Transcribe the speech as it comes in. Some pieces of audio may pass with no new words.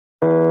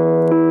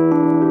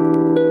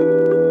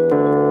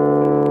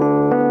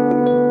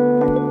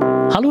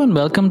and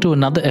welcome to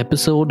another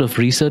episode of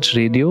Research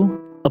Radio,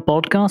 a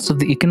podcast of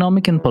the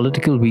Economic and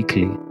Political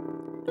Weekly.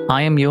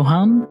 I am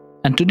Johan,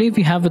 and today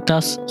we have with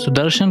us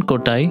Sudarshan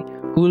Kottai,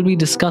 who will be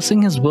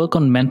discussing his work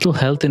on mental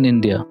health in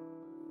India.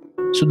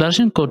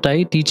 Sudarshan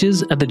Kottai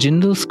teaches at the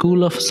Jindal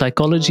School of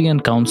Psychology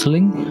and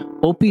Counselling,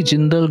 OP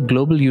Jindal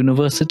Global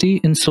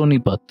University in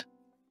Sonipat.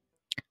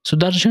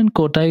 Sudarshan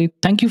Kottai,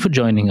 thank you for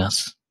joining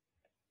us.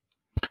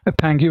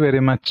 Thank you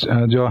very much,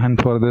 Johan,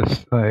 for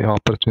this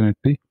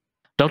opportunity.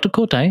 Dr.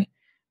 Kottai,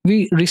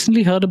 we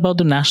recently heard about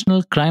the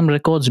National Crime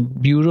Records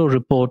Bureau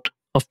report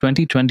of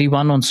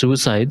 2021 on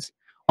suicides,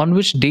 on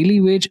which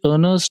daily wage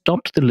earners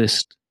topped the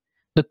list.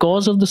 The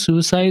cause of the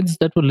suicides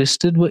that were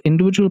listed were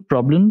individual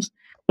problems,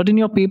 but in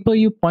your paper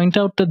you point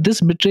out that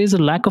this betrays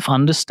a lack of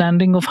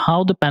understanding of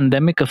how the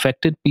pandemic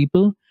affected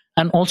people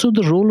and also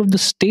the role of the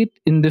state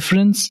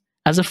indifference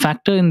as a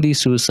factor in these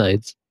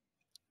suicides.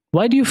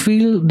 Why do you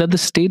feel that the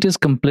state is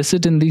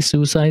complicit in these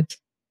suicides?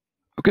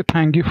 Okay,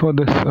 thank you for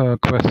this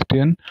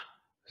question.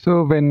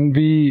 So when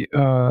we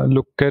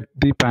look at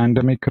the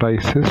pandemic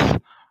crisis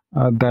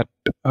that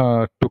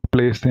took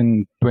place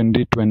in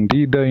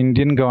 2020, the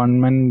Indian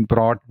government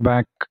brought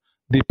back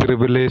the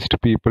privileged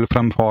people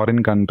from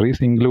foreign countries,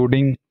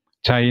 including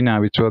China,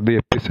 which was the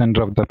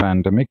epicenter of the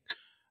pandemic,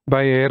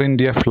 by Air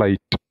India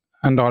flight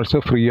and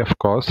also free of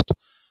cost.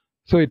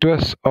 So it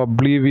was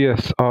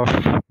oblivious of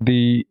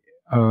the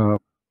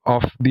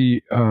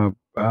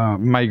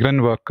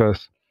migrant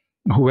workers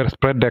who were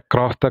spread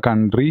across the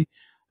country,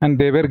 and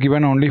they were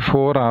given only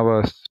 4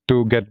 hours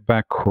to get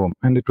back home,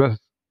 and it was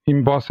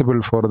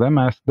impossible for them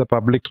as the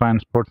public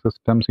transport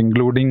systems,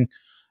 including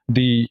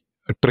the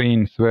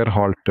trains, were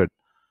halted.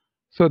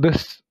 So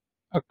this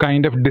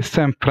kind of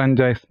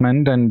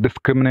disenfranchisement and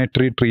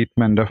discriminatory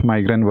treatment of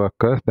migrant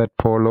workers that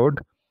followed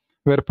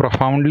were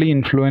profoundly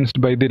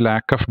influenced by the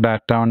lack of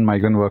data on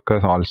migrant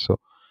workers also.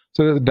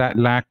 So the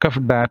lack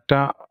of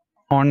data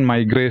on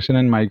migration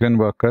and migrant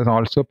workers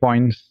also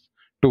points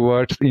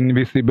towards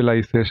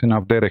invisibilization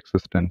of their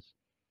existence.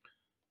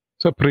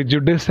 So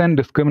prejudice and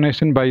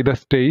discrimination by the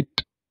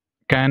state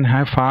can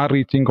have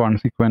far-reaching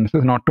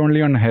consequences, not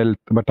only on health,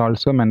 but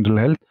also mental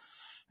health,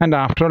 and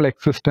after all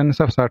existence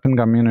of certain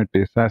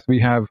communities, as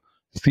we have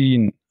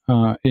seen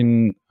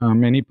in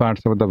many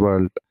parts of the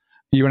world,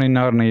 even in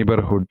our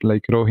neighborhood,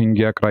 like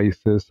Rohingya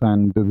crisis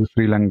and the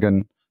Sri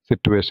Lankan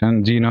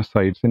situation,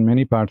 genocides in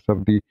many parts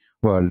of the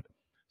world.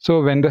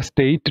 So when the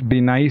state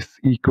denies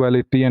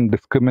equality and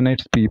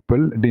discriminates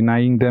people,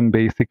 denying them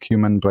basic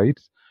human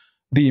rights,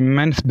 the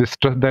immense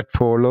distress that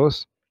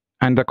follows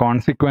and the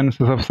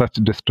consequences of such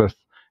distress,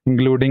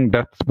 including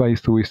deaths by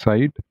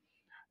suicide,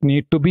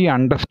 need to be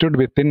understood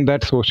within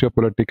that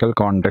socio-political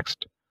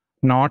context,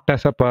 not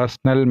as a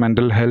personal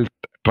mental health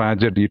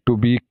tragedy to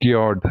be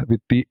cured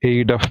with the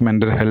aid of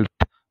mental health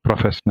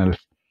professionals.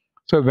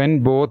 So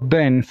when both the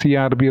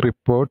NCRB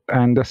report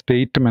and the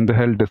state mental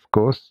health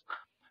discourse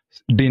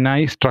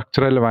deny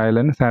structural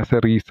violence as a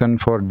reason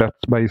for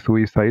deaths by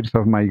suicides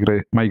of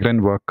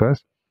migrant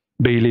workers,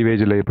 daily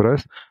wage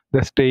laborers,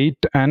 the state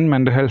and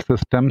mental health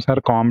systems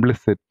are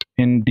complicit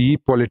in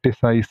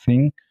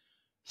depoliticizing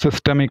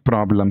systemic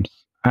problems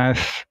as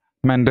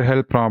mental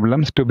health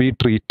problems to be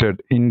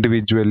treated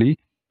individually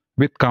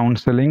with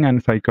counseling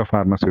and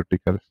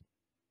psychopharmaceuticals.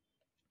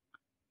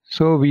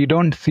 So we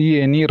don't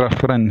see any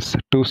reference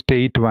to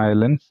state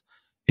violence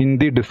in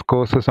the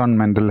discourses on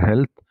mental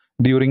health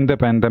during the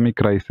pandemic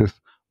crisis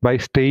by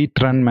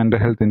state-run mental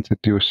health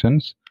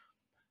institutions,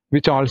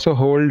 which also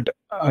hold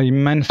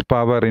immense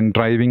power in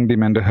driving the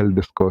mental health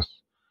discourse.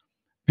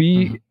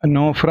 We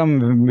know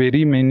from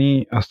very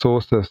many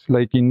sources,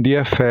 like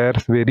India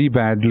fares very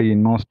badly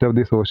in most of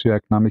the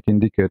socioeconomic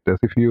indicators.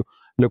 If you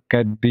look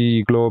at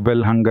the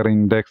Global Hunger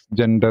Index,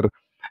 Gender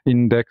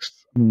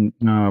Index,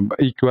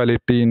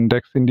 Equality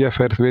Index, India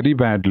fares very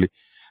badly.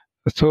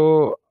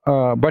 So,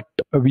 but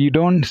we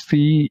don't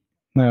see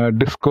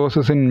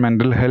discourses in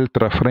mental health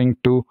referring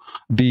to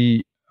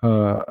the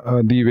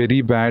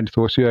very bad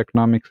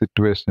socioeconomic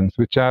situations,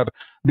 which are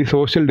the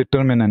social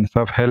determinants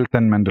of health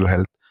and mental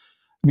health.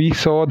 We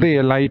saw the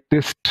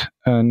elitist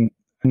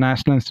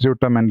National Institute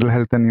of Mental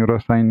Health and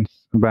Neuroscience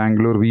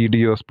Bangalore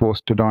videos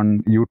posted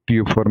on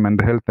YouTube for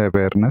mental health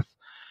awareness,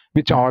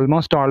 which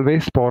almost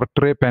always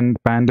portray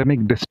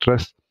pandemic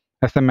distress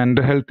as a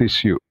mental health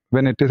issue,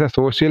 when it is a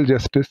social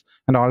justice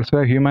and also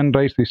a human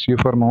rights issue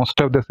for most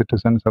of the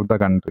citizens of the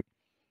country,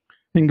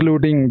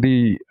 including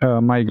the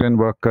migrant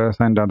workers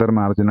and other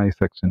marginalized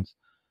sections.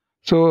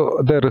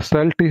 So the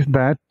result is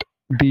that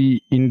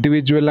the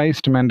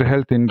individualized mental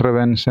health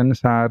interventions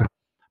are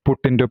put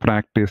into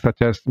practice,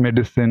 such as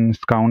medicines,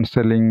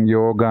 counseling,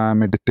 yoga,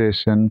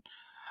 meditation,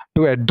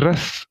 to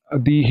address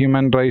the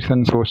human rights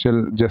and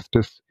social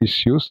justice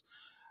issues,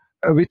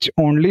 which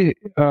only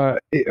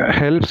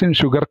helps in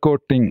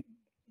sugarcoating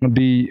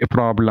the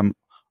problem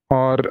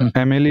or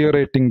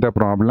ameliorating the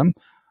problem,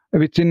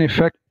 which in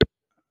effect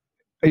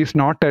is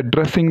not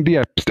addressing the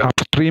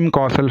upstream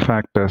causal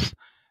factors.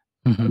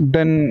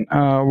 Then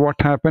what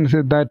happens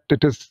is that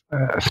it is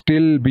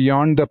still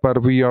beyond the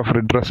purview of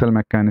redressal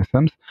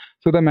mechanisms.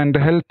 So the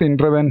mental health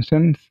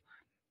interventions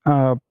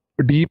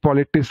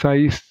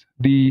depoliticize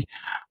the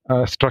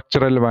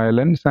structural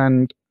violence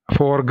and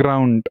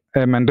foreground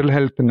a mental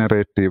health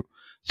narrative.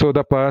 So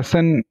the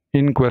person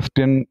in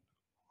question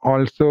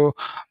also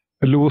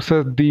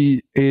loses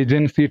the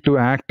agency to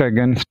act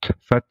against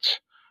such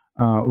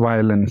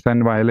violence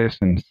and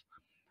violations.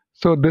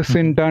 So this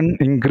in turn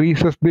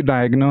increases the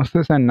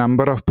diagnosis and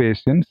number of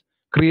patients,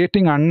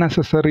 creating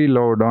unnecessary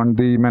load on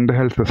the mental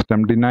health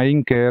system,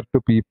 denying care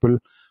to people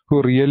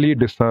who really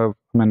deserve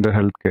mental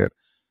health care.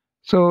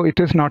 So it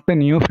is not a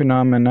new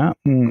phenomenon.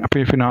 We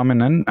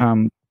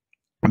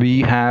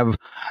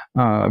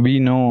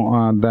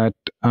know that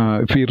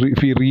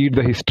if we read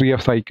the history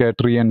of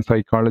psychiatry and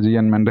psychology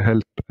and mental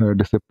health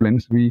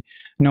disciplines, we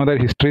know that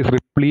history is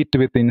replete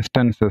with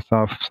instances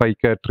of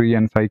psychiatry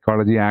and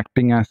psychology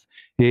acting as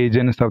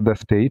agents of the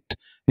state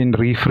in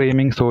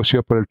reframing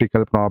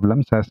socio-political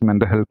problems as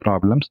mental health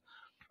problems.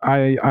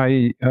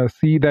 I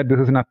see that this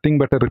is nothing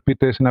but a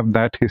repetition of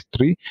that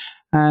history,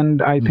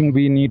 and I think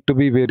we need to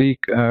be very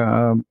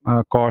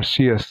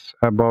cautious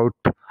about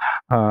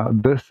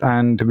this,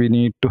 and we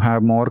need to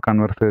have more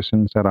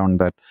conversations around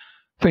that.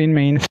 So in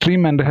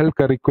mainstream mental health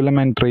curriculum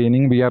and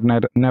training, we are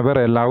never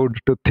allowed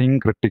to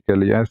think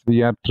critically, as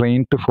we are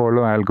trained to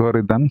follow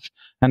algorithms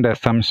and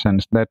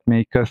assumptions that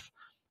make us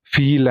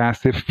feel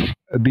as if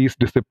these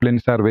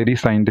disciplines are very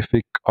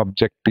scientific,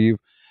 objective,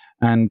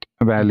 and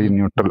value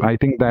neutral. I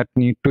think that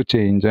need to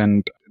change,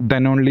 and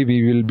then only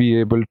we will be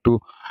able to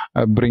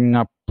bring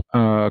up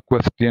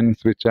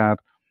questions which are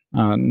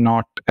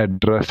not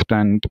addressed,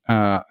 and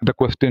the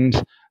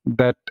questions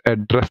that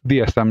address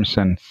the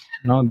assumptions.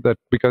 That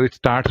because it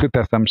starts with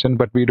assumption,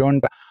 but we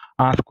don't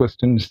ask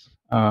questions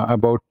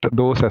about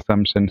those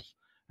assumptions,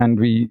 and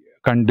we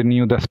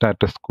continue the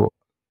status quo.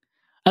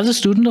 As a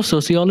student of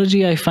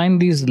sociology, I find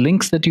these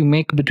links that you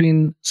make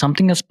between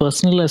something as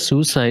personal as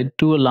suicide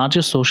to a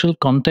larger social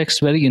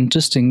context very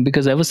interesting,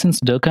 because ever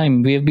since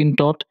Durkheim, we have been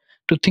taught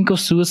to think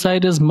of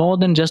suicide as more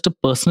than just a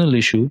personal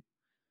issue.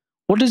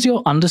 What is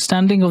your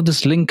understanding of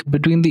this link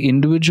between the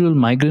individual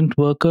migrant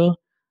worker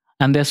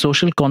and their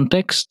social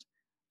context,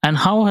 and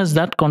how has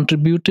that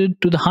contributed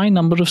to the high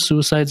number of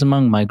suicides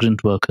among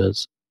migrant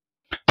workers?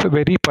 It's a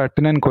very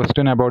pertinent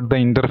question about the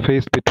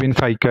interface between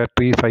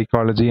psychiatry,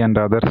 psychology, and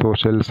other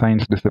social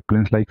science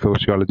disciplines like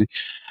sociology.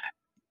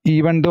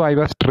 Even though I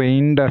was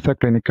trained as a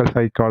clinical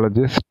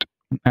psychologist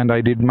and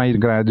I did my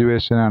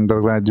graduation,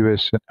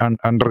 undergraduation, and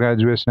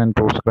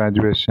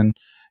post-graduation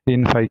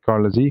in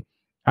psychology,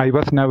 I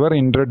was never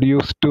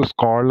introduced to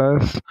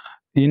scholars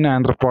in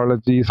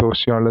anthropology,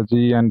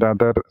 sociology, and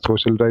other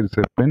social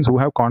disciplines who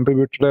have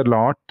contributed a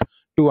lot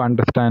to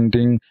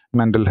understanding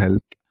mental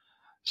health.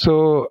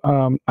 So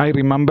I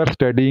remember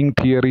studying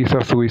theories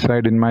of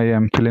suicide in my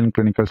MPhil in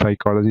clinical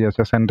psychology as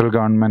a central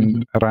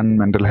government-run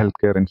mental health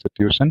care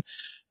institution,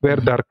 where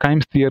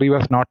Durkheim's theory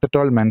was not at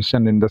all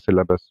mentioned in the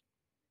syllabus.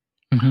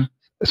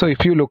 So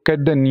if you look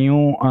at the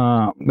new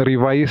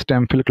revised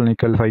MPhil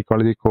clinical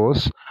psychology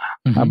course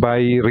by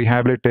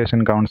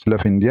Rehabilitation Council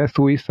of India,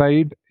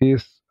 suicide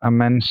is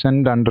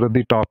mentioned under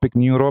the topic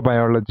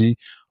neurobiology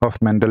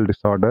of mental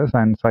disorders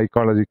and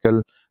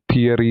psychological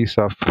theories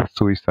of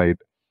suicide.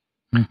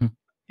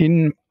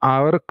 In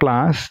our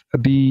class,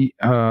 the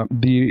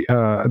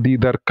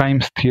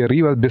Durkheim's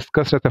theory was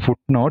discussed as a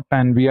footnote,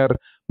 and we are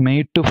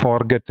made to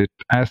forget it,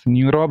 as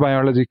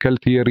neurobiological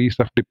theories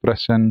of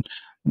depression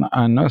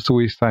and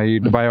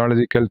suicide,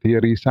 biological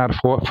theories are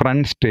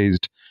front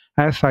staged,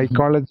 as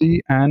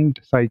psychology and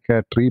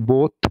psychiatry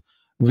both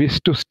wish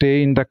to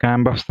stay in the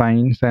camp of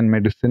science and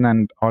medicine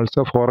and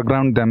also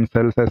foreground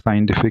themselves as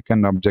scientific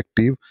and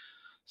objective.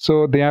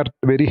 So they are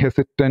very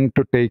hesitant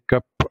to take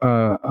up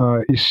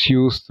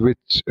issues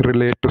which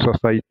relate to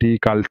society,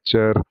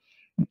 culture,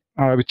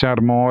 which are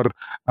more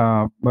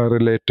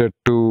related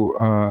to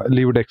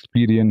lived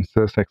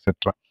experiences,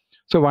 etc.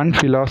 So one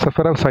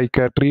philosopher of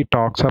psychiatry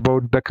talks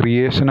about the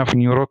creation of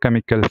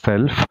neurochemical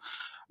self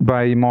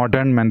by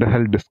modern mental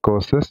health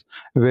discourses,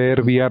 where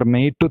we are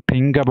made to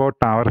think about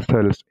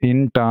ourselves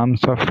in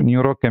terms of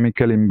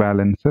neurochemical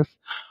imbalances,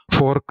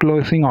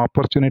 foreclosing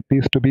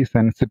opportunities to be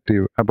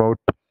sensitive about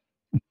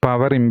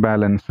power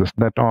imbalances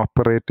that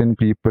operate in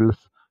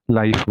people's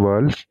life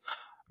worlds,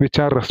 which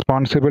are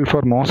responsible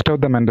for most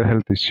of the mental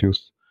health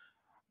issues.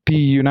 The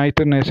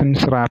United Nations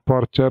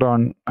Rapporteur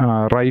on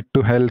Right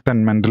to Health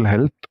and Mental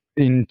Health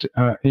in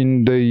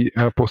the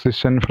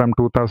position from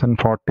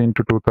 2014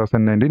 to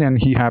 2019, and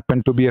he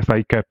happened to be a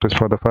psychiatrist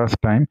for the first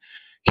time.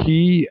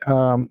 He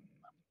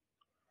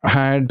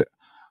had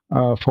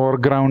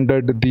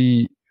foregrounded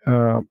the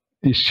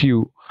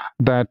issue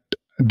that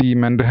the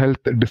mental health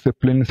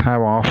disciplines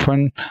have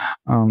often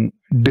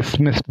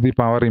dismissed the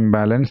power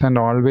imbalance and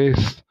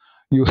always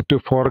used to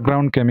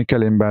foreground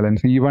chemical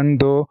imbalance, even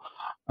though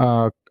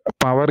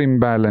power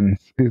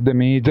imbalance is the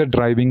major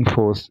driving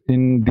force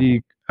in the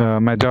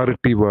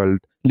majority world,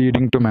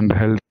 leading to mental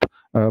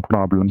health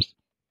problems.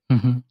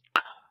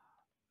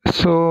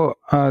 So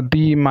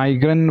the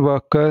migrant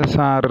workers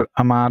are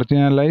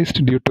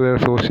marginalized due to their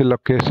social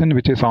location,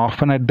 which is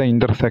often at the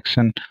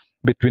intersection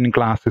between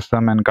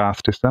classism and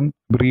casteism,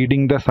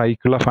 breeding the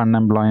cycle of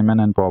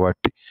unemployment and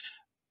poverty.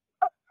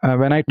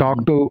 When I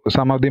talked to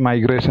some of the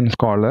migration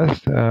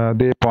scholars,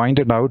 they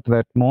pointed out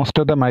that most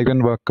of the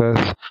migrant workers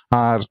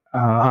are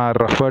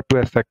referred to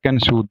as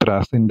second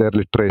Shudras in their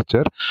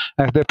literature,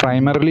 as they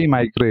primarily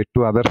migrate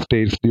to other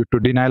states due to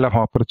denial of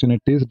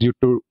opportunities due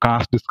to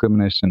caste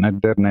discrimination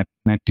at their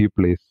native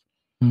place.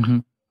 Mm-hmm.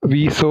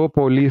 We saw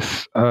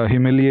police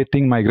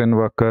humiliating migrant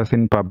workers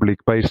in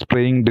public by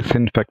spraying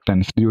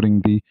disinfectants during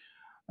the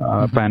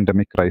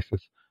pandemic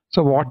crisis.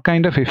 So, what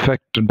kind of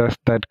effect does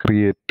that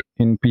create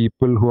in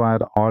people who are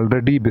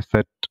already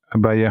beset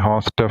by a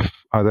host of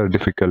other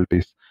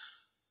difficulties?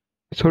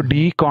 So,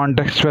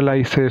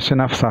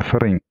 decontextualization of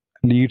suffering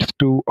leads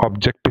to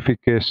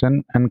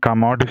objectification and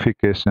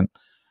commodification,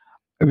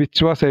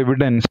 which was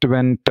evidenced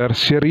when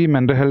tertiary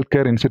mental health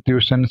care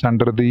institutions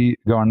under the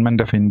government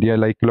of India,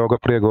 like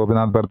Lokapriya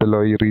Gopinath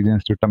Bardaloy Regional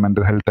Institute of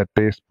Mental Health at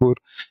Tezpur,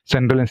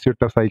 Central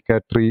Institute of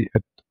Psychiatry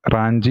at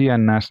Ranchi,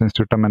 and National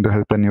Institute of Mental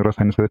Health and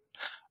Neuroscience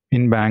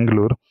in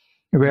Bangalore,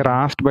 were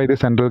asked by the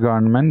central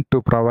government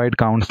to provide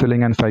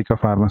counseling and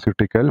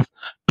psychopharmaceuticals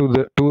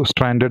to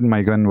stranded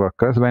migrant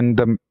workers when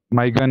the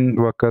migrant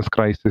workers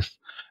crisis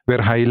were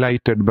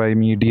highlighted by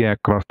media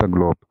across the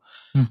globe.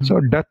 So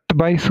death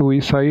by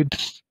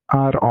suicides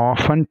are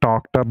often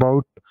talked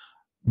about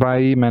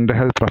by mental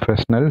health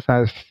professionals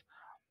as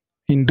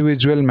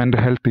individual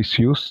mental health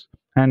issues,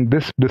 and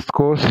this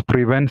discourse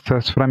prevents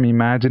us from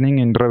imagining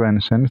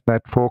interventions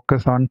that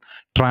focus on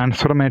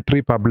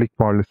transformatory public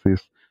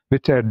policies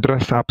which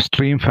address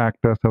upstream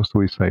factors of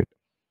suicide.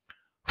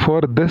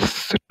 For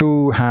this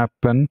to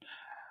happen,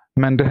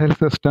 mental health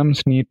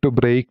systems need to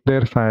break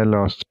their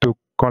silos to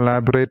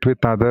collaborate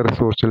with other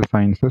social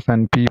sciences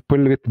and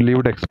people with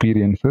lived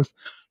experiences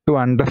to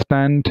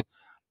understand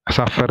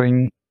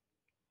suffering,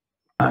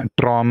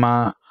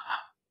 trauma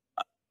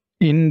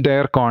in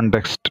their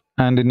context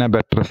and in a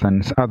better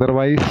sense.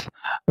 Otherwise,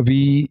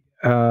 we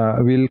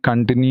will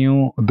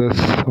continue this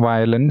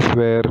violence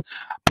where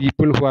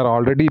people who are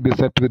already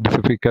beset with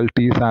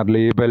difficulties are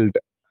labeled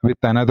with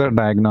another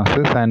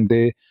diagnosis and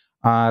they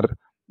are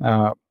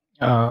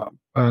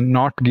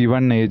not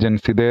given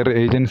agency. Their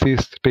agency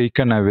is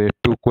taken away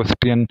to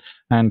question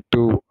and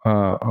to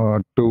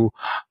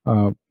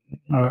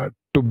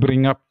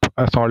bring up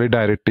a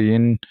solidarity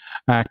in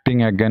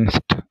acting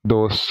against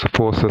those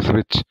forces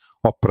which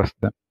oppress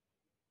them.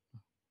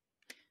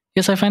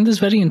 Yes, I find this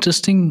very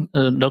interesting,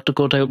 Dr.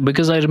 Kottai,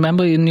 because I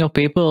remember in your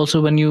paper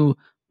also when you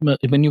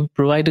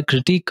provide a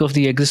critique of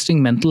the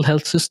existing mental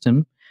health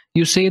system,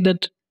 you say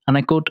that, and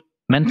I quote,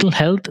 mental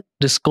health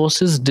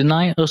discourses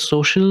deny a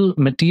social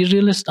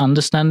materialist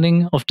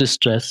understanding of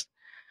distress.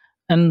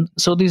 And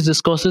so these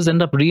discourses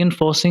end up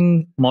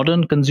reinforcing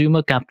modern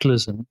consumer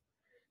capitalism.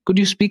 Could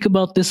you speak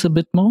about this a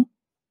bit more?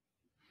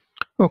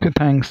 Okay,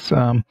 thanks.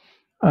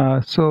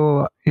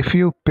 So if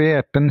you pay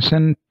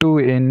attention to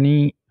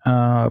any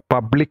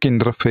public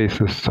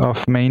interfaces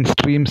of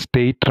mainstream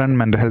state-run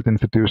mental health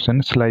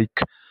institutions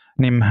like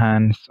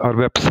NIMHANS or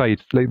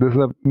websites, like this is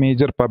a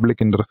major public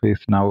interface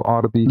now,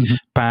 or the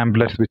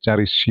pamphlets which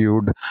are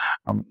issued,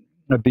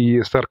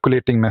 the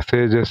circulating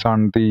messages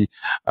on the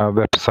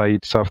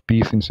websites of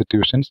these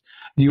institutions,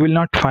 you will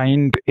not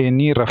find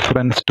any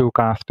reference to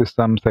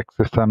casteism,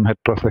 sexism,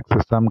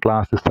 heterosexism,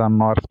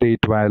 classism, or state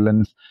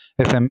violence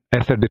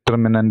as a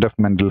determinant of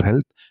mental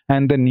health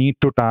and the need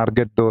to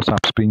target those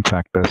upstream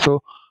factors.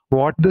 So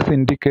what this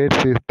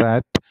indicates is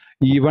that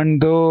even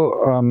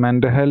though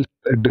mental health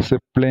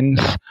disciplines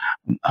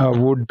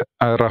would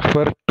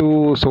refer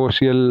to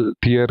social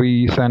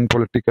theories and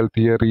political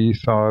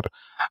theories or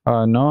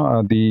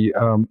the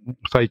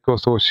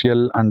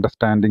psychosocial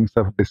understandings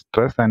of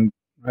distress, and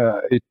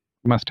it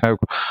must have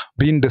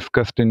been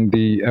discussed in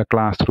the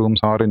classrooms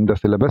or in the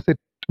syllabus, it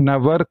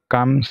never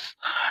comes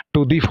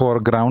to the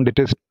foreground. It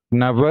is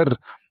never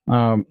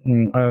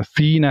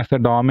seen as a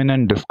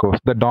dominant discourse.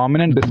 The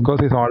dominant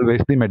discourse is always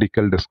the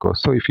medical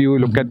discourse. So if you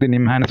look at the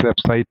NIMHANS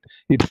website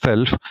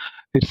itself,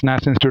 it's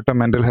National Institute of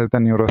Mental Health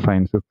and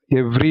Neurosciences.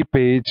 Every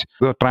page,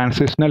 the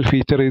transitional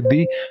feature is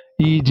the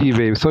EEG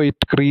wave. So it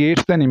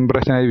creates an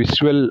impression, a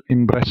visual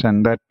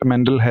impression that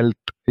mental health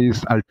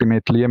is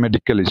ultimately a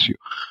medical issue.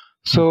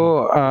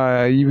 So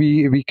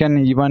we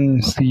can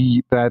even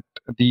see that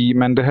the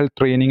mental health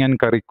training and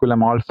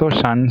curriculum also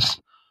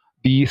shuns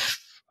these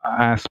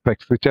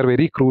aspects, which are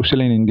very crucial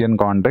in Indian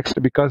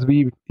context, because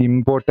we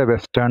import a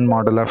Western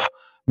model of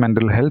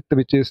mental health,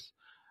 which is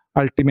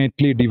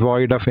ultimately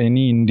devoid of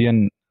any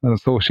Indian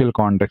social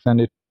context,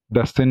 and it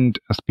doesn't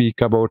speak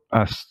about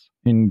us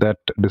in that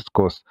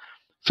discourse.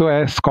 So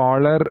a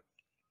scholar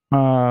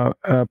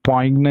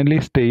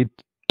poignantly stated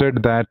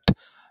that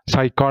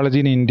psychology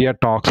in India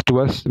talks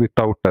to us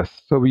without us.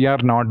 So we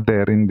are not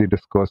there in the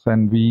discourse,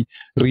 and we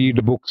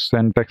read books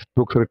and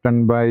textbooks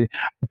written by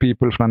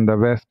people from the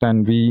West,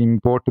 and we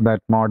import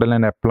that model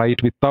and apply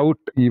it without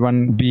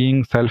even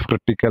being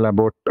self-critical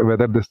about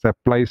whether this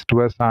applies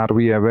to us. Are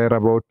we aware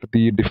about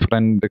the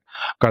different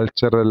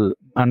cultural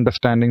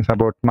understandings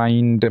about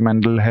mind,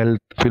 mental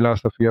health,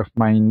 philosophy of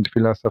mind,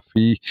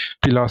 philosophies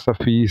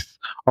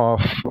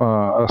of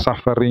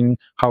suffering?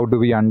 How do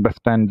we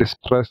understand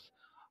distress?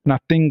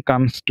 Nothing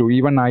comes to,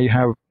 even I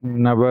have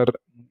never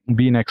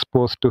been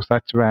exposed to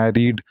such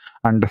varied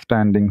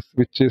understandings,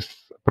 which is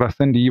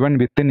present even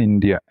within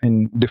India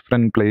in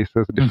different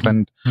places,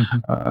 different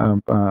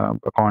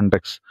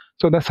contexts.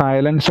 So the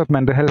silence of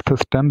mental health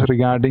systems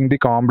regarding the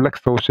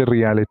complex social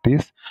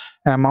realities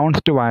amounts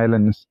to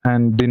violence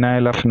and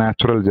denial of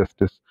natural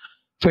justice.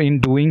 So in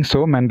doing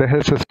so, mental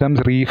health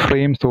systems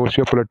reframe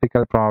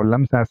socio-political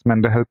problems as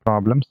mental health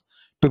problems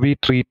to be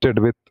treated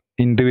with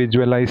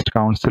individualized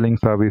counseling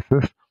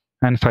services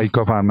and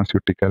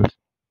psychopharmaceuticals.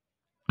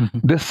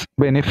 This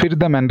benefits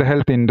the mental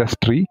health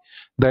industry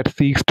that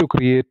seeks to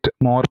create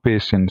more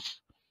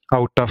patients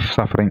out of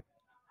suffering.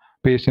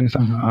 Patients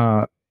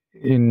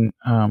in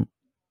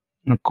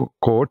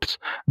quotes.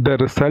 The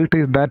result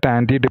is that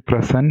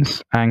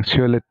antidepressants,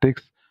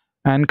 anxiolytics,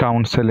 and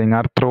counseling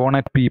are thrown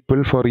at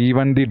people for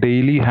even the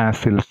daily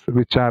hassles,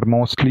 which are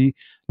mostly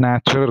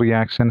natural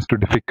reactions to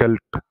difficult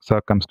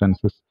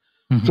circumstances.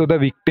 So the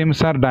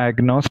victims are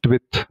diagnosed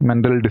with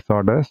mental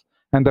disorders,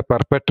 and the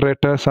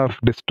perpetrators of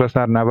distress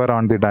are never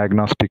on the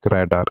diagnostic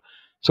radar.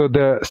 So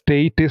the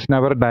state is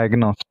never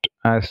diagnosed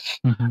as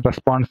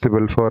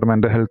responsible for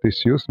mental health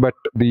issues, but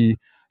the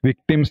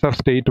victims of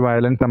state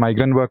violence, the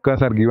migrant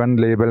workers, are given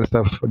labels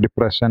of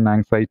depression,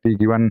 anxiety,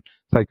 given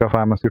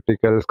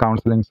psychopharmaceuticals,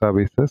 counseling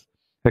services,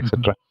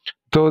 etc.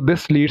 So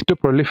this leads to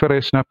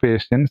proliferation of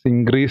patients,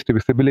 increased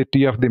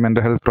visibility of the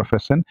mental health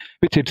profession,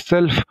 which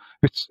itself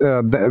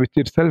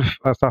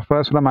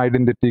suffers from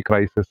identity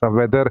crisis of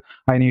whether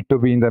I need to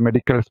be in the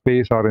medical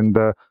space or in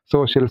the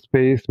social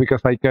space,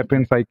 because psychiatry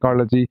and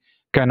psychology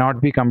cannot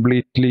be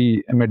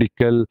completely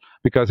medical,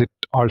 because it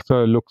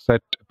also looks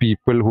at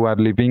people who are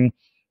living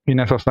in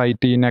a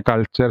society, in a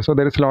culture. So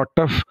there is a lot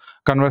of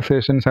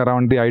conversations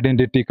around the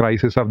identity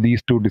crisis of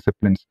these two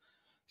disciplines.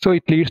 So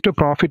it leads to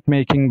profit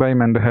making by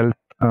mental health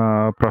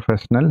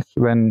professionals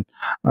when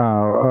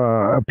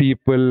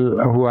people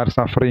who are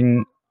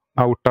suffering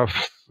out of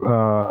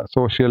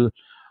social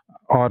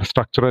or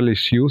structural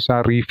issues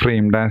are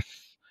reframed as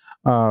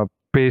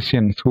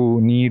patients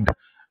who need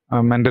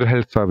mental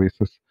health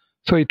services.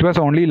 So it was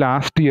only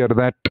last year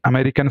that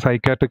American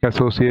Psychiatric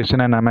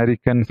Association and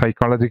American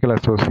Psychological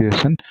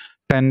Association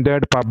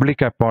tendered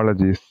public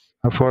apologies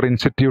for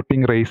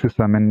instituting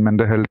racism in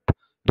mental health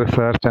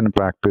research and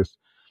practice.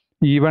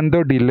 Even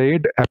though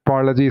delayed,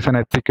 apology is an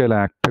ethical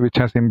act which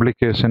has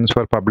implications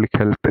for public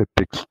health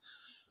ethics.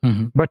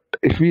 But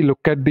if we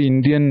look at the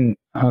Indian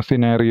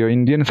scenario,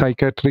 Indian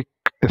psychiatric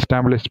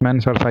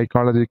establishments or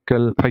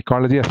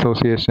psychology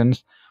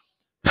associations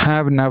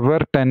have never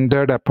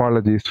tendered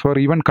apologies for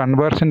even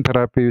conversion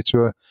therapy,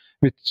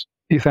 which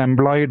is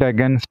employed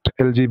against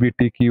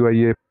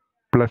LGBTQIA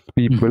plus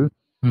people,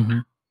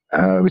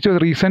 which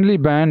was recently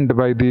banned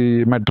by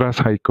the Madras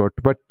High Court.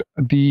 But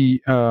the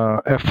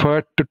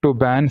effort to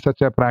ban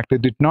such a practice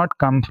did not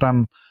come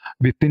from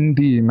within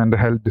the mental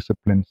health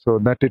discipline. So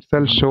that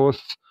itself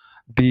shows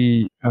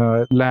the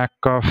lack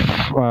of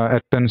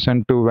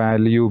attention to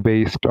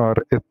value-based or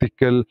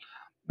ethical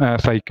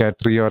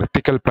psychiatry or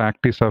ethical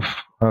practice of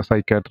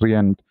psychiatry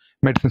and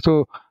medicine.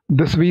 So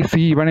this we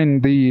see even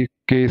in the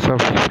case of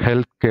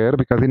healthcare,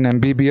 because in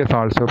MBBS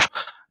also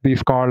the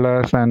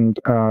scholars and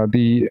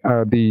the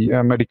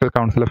Medical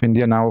Council of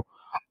India, now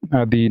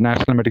the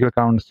National Medical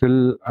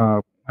Council,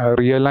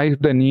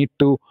 realized the need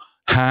to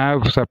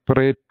have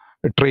separate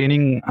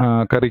training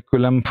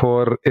curriculum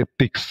for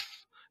ethics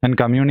and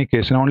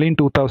communication only in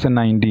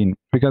 2019,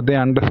 because they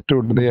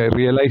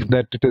realized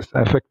that it is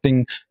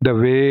affecting the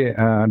way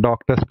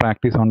doctors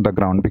practice on the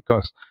ground,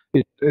 because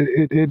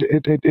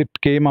it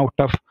came out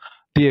of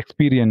the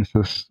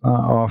experiences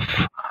of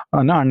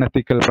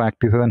unethical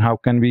practices, and how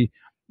can we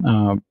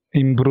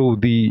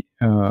improve the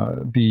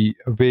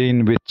way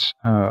in which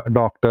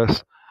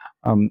doctors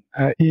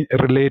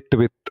relate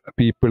with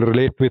people,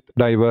 relate with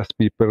diverse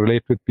people,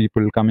 relate with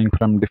people coming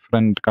from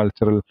different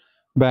cultural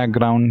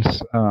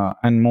backgrounds,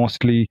 and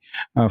mostly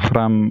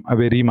from a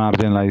very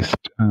marginalized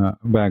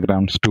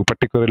backgrounds too,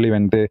 particularly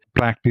when they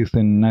practice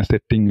in a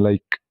setting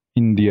like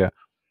India,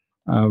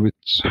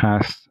 which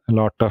has a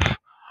lot of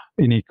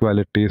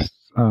inequalities,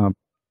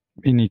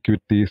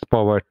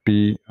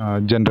 poverty,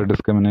 gender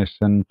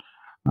discrimination,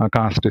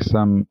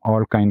 casteism,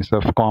 all kinds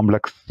of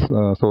complex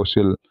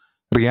social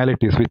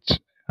realities which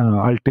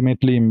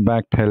ultimately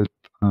impact health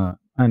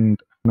and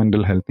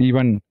mental health,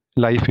 even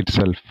life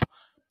itself.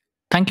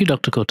 Thank you,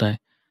 Dr. Kottai.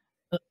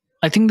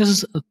 I think this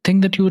is a thing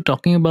that you were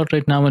talking about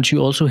right now, which you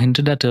also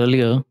hinted at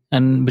earlier,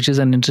 and which is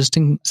an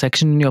interesting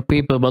section in your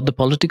paper about the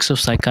politics of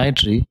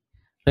psychiatry,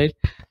 right?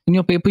 In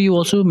your paper, you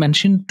also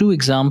mentioned two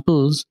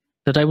examples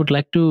that I would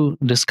like to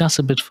discuss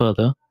a bit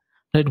further.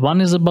 Right,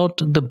 one is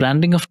about the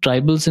branding of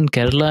tribals in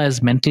Kerala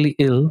as mentally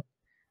ill,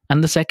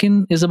 and the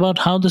second is about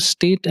how the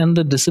state and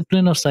the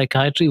discipline of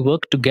psychiatry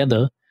work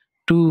together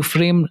to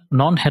frame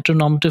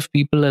non-heteronormative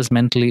people as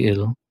mentally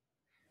ill.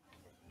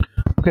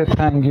 Okay,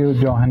 thank you,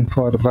 Johan,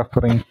 for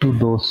referring to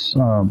those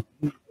uh,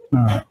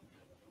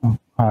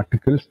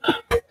 articles.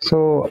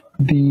 So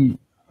the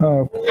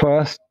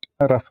first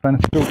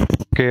reference to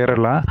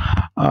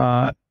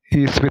Kerala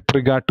is with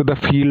regard to the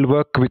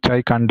fieldwork which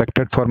I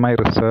conducted for my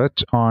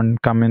research on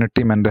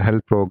community mental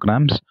health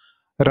programs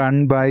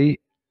run by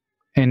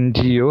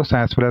NGOs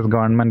as well as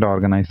government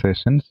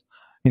organizations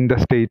in the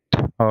state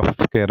of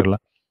Kerala.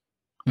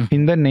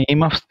 In the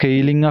name of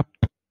scaling up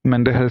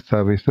mental health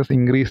services,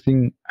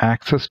 increasing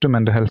access to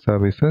mental health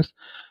services,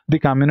 the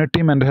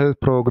community mental health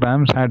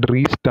programs had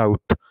reached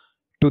out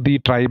to the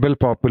tribal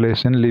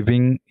population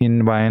living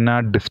in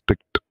Wayanad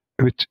district,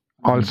 which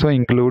also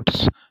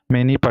includes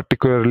many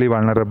particularly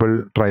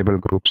vulnerable tribal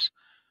groups.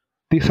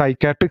 The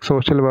psychiatric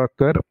social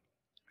worker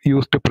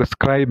used to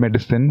prescribe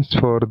medicines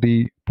for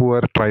the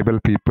poor tribal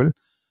people,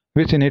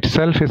 which in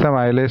itself is a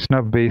violation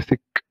of basic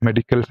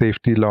medical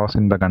safety laws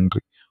in the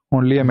country.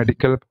 Only a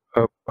medical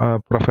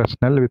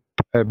professional with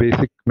a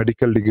basic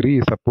medical degree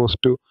is supposed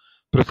to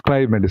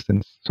prescribe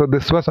medicines. So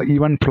this was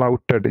even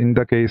flouted in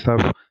the case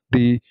of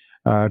the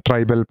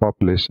tribal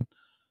population.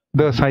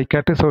 The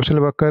psychiatrist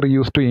social worker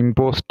used to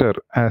imposter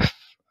as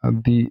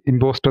the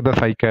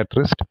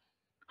psychiatrist,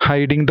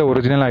 hiding the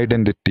original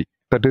identity,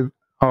 that is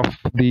of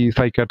the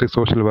psychiatric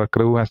social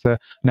worker who has an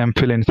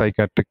MPhil in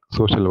psychiatric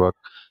social work.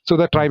 So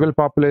the tribal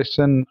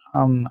population,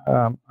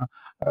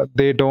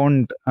 they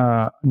don't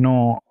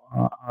know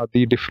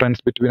the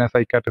difference between a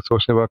psychiatric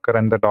social worker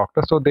and the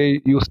doctor. So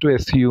they used to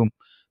assume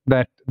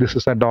that this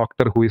is a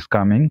doctor who is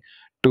coming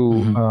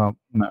to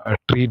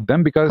treat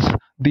them, because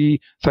the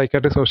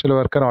psychiatric social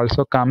worker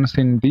also comes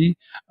in the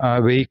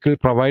vehicle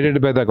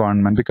provided by the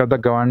government, because the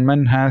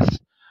government has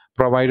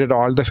provided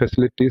all the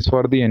facilities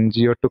for the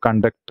NGO to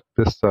conduct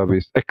this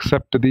service,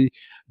 except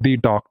the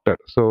doctor.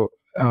 So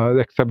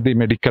except the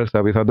medical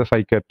service or the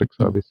psychiatric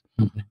service.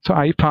 So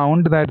I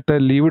found that the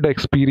lived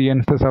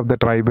experiences of the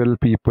tribal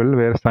people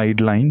were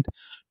sidelined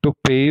to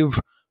pave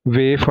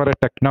way for a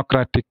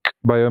technocratic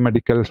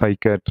biomedical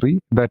psychiatry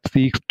that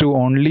seeks to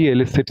only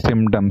elicit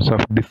symptoms of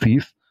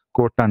disease,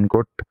 quote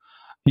unquote,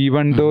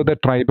 even though the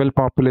tribal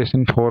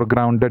population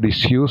foregrounded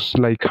issues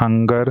like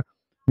hunger,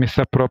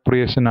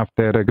 misappropriation of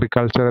their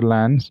agricultural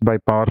lands by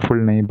powerful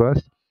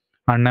neighbors,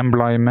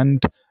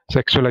 unemployment,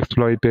 sexual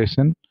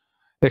exploitation,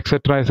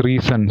 etc. as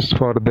reasons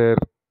for their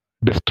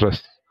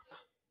distress.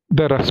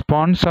 The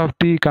response of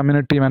the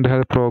community mental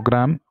health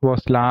program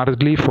was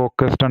largely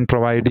focused on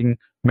providing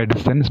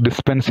medicines,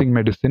 dispensing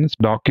medicines,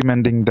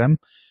 documenting them,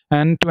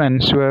 and to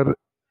ensure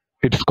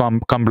its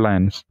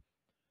compliance.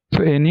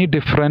 So any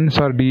difference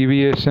or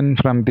deviation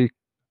from the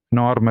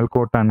normal,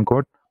 quote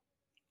unquote,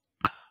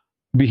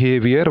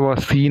 behavior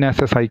was seen as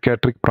a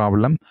psychiatric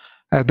problem,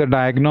 as the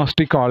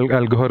diagnostic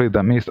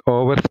algorithm is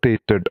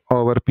overstated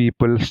over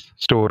people's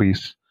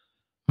stories.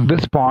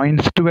 This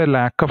points to a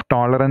lack of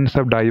tolerance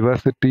of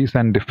diversities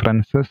and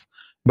differences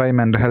by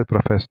mental health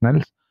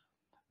professionals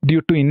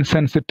due to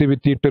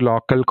insensitivity to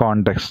local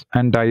contexts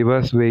and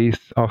diverse ways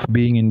of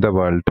being in the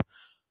world.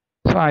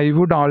 So I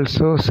would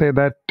also say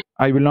that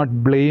I will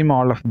not blame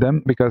all of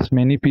them, because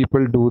many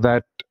people do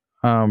that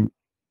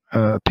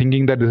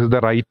thinking that this is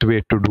the right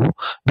way to do,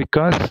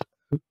 because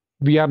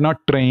we are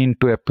not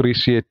trained to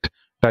appreciate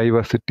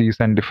diversities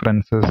and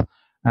differences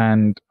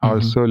and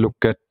also look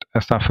at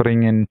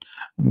suffering in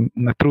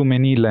through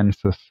many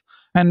lenses.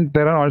 And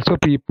there are also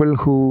people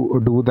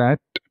who do that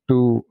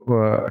to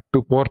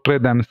portray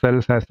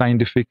themselves as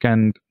scientific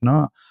and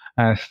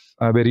as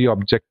very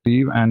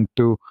objective, and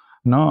to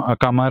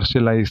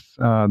commercialize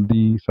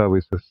the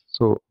services.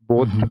 So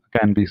both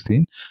can be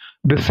seen.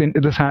 This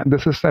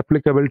is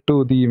applicable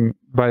to the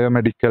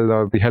biomedical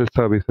or the health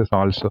services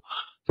also.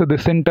 So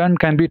this in turn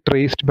can be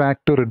traced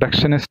back to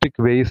reductionistic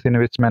ways in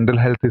which mental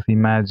health is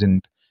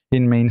imagined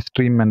in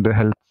mainstream mental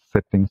health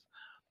settings.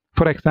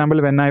 For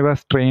example, when I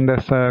was trained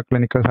as a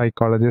clinical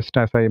psychologist,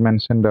 as I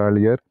mentioned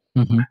earlier,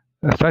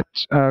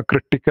 such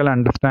critical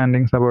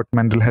understandings about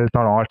mental health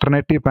or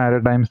alternative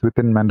paradigms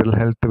within mental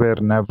health were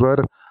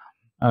never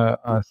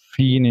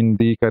seen in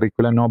the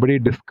curriculum. Nobody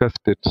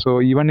discussed it.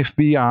 So even if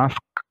we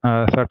ask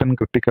certain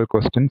critical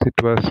questions,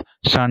 it was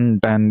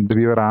shunned, and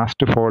we were asked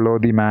to follow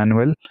the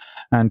manual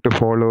and to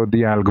follow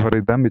the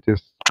algorithm which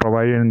is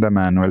provided in the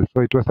manual.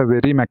 So it was a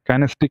very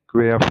mechanistic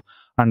way of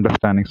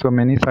understanding. So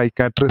many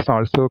psychiatrists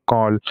also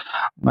call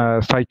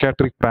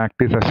psychiatric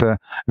practice as a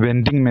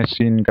vending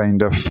machine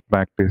kind of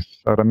practice,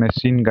 or a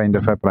machine kind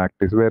of a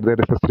practice, where there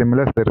is a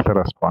stimulus, there is a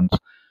response.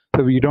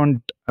 So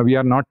we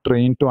are not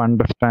trained to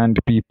understand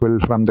people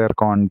from their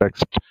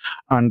context,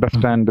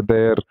 understand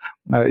their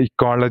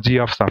ecology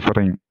of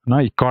suffering,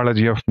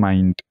 ecology of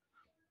mind.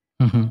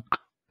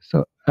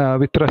 So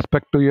with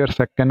respect to your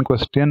second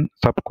question,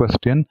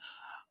 sub-question,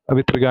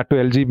 with regard to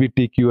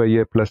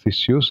LGBTQIA plus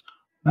issues,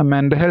 the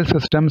mental health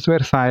systems were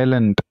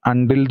silent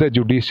until the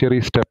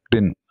judiciary stepped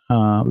in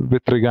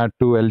with regard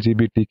to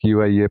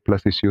LGBTQIA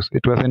plus issues.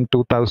 It was in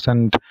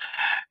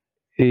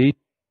 2008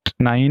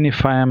 9,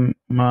 if I am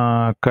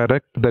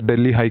correct, the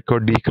Delhi High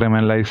Court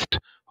decriminalized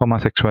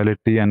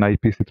homosexuality and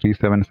IPC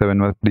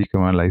 377 was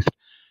decriminalized.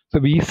 So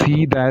we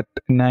see that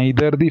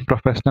neither the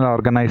professional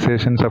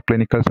organizations of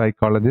clinical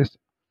psychologists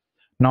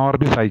nor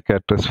the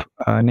psychiatrists,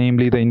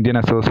 namely the Indian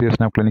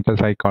Association of Clinical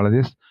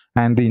Psychologists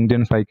and the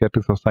Indian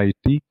Psychiatric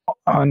Society,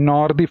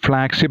 nor the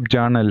flagship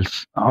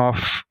journals of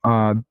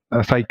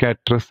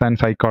psychiatrists and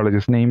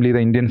psychologists, namely the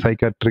Indian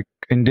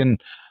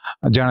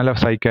Journal of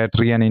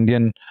Psychiatry and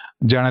Indian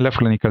Journal of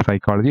Clinical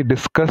Psychology,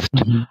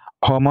 discussed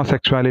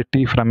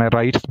homosexuality from a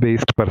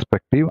rights-based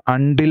perspective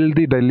until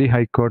the Delhi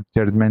High Court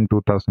judgment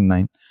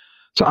 2009.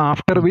 So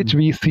after which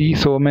we see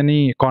so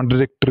many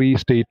contradictory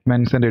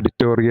statements and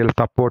editorials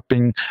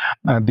supporting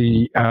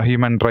the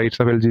human rights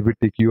of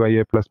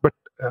LGBTQIA+. But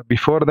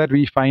before that,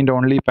 we find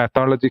only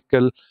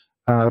pathological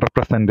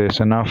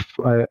representation of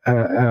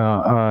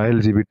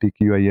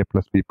LGBTQIA+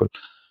 people.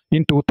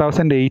 In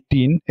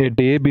 2018, a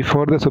day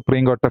before the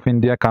Supreme Court of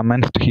India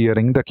commenced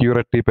hearing the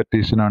curative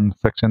petition on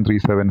Section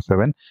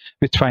 377,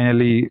 which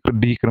finally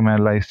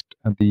decriminalized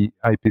the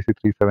IPC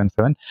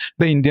 377,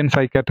 the Indian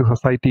Psychiatric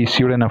Society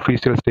issued an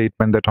official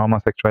statement that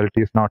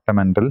homosexuality is not a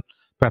mental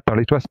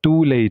pathology. It was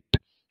too late,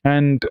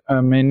 and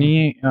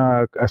many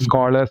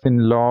scholars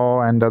in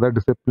law and other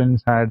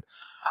disciplines had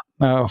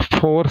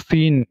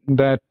foreseen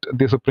that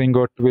the Supreme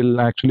Court will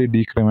actually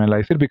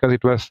decriminalize it, because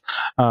it was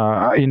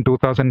in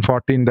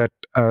 2014 that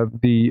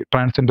the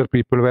transgender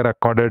people were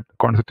accorded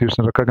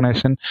constitutional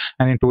recognition,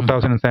 and in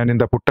 2007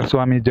 the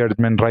Puttaswamy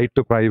judgment, right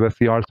to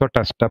privacy, also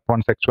touched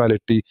upon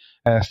sexuality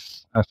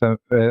as a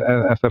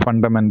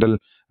fundamental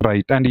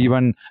right, and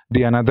even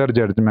the another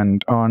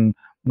judgment on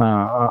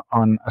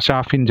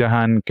Shafin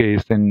Jahan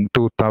case in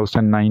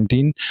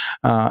 2019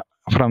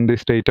 from the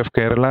state of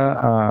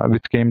Kerala,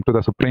 which came to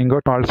the Supreme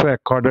Court, also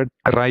accorded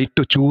a right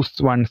to choose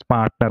one's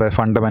partner, a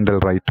fundamental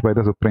right by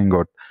the Supreme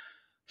Court.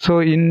 So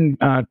in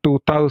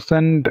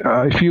 2000,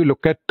 if you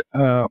look at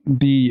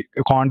the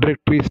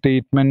contradictory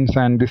statements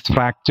and this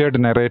fractured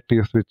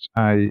narratives, which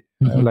I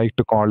like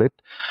to call it,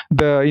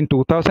 in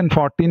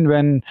 2014,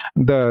 when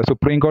the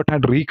Supreme Court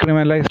had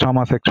recriminalized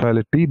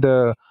homosexuality,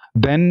 the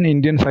then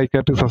Indian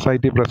Psychiatric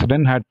Society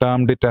president had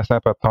termed it as a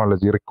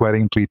pathology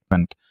requiring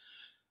treatment.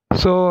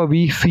 So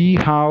we see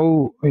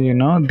how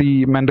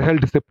the mental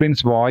health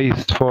discipline's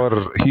voice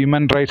for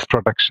human rights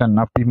protection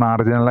of the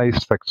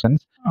marginalized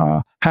sections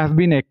has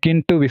been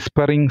akin to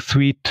whispering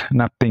sweet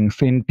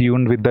nothings in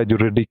tune with the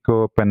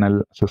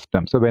juridico-penal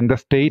system. So when the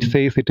state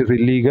says it is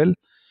illegal,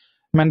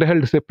 mental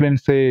health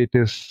disciplines say it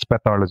is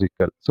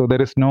pathological. So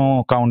there is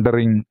no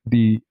countering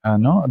the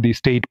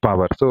state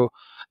power. So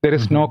there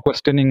is no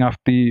questioning of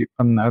the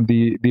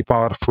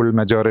powerful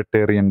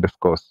majoritarian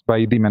discourse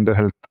by the mental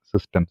health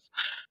systems.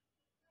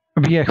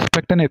 We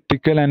expect an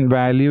ethical and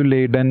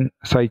value-laden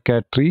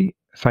psychology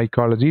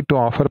to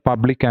offer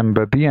public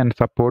empathy and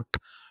support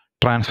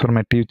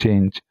transformative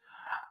change.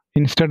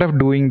 Instead of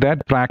doing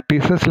that,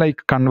 practices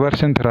like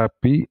conversion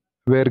therapy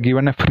were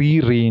given a free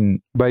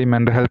rein by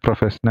mental health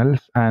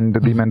professionals and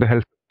the mental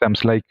health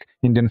systems like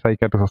Indian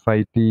Psychiatric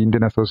Society,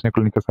 Indian Association of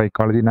Clinical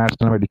Psychology,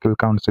 National Medical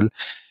Council,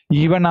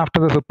 even after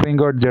the Supreme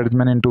Court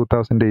judgment in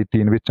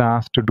 2018, which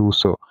asked to do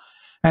so.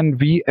 And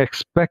we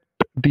expect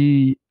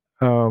the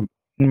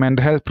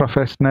mental health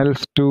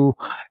professionals to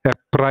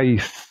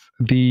apprise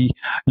the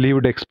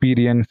lived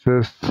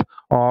experiences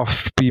of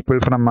people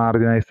from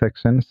marginalized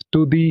sections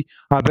to the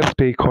other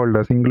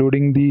stakeholders,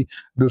 including the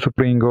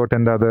Supreme Court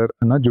and other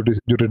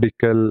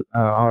juridical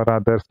or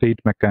other state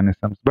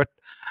mechanisms. But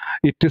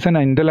it is an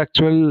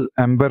intellectual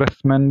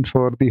embarrassment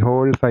for the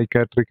whole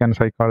psychiatric and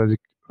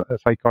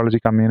psychology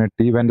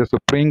community when the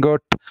Supreme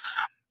Court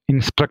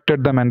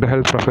instructed the mental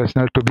health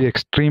professional to be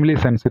extremely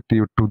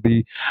sensitive to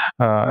the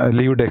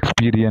lived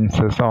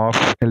experiences of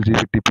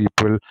LGBT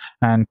people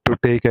and to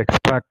take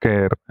extra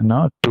care,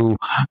 to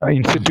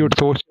institute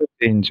social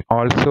change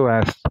also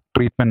as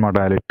treatment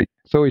modality.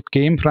 So it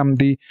came from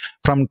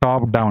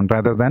top down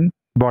rather than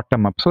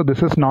bottom up. So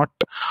this is not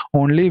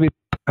only with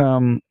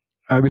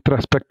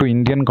respect to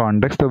Indian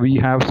context. So we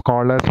have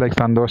scholars like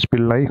Santosh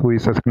Pillai, who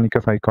is a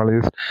clinical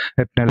psychologist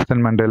at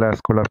Nelson Mandela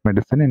School of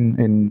Medicine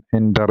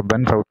in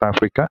Durban, South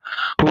Africa,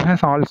 who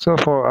has also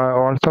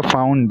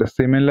found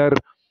similar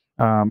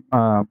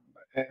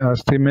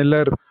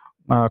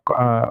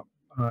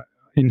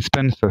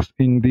instances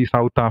in the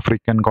South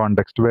African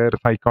context, where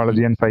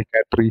psychology and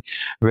psychiatry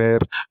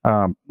were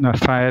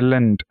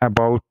silent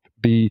about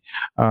the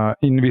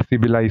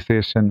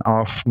invisibilization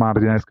of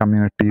marginalized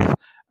communities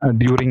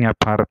during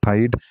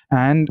apartheid,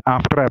 and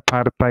after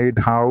apartheid,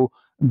 how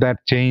that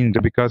changed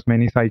because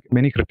many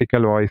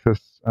critical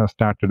voices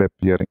started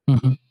appearing.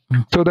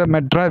 So the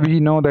Madras, we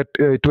know that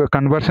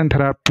conversion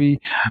therapy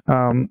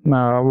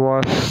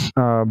was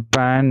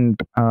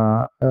banned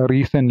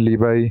recently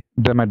by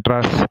the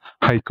Madras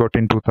High Court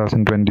in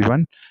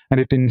 2021, and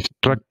it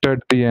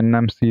instructed the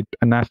NMC,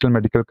 National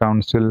Medical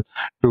Council,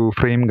 to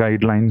frame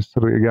guidelines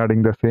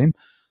regarding the same.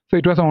 So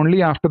it was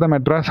only after the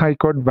Madras High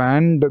Court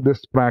banned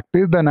this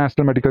practice, the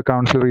National Medical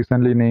Council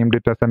recently named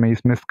it as a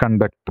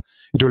misconduct.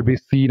 It will be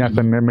seen as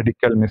a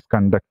medical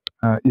misconduct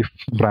if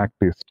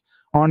practiced,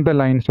 on the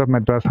lines of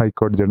Madras High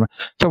Court judgment.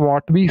 So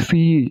what we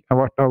see,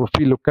 if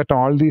we look at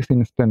all these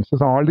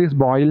instances, all these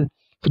boil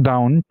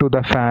down to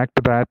the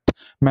fact that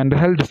mental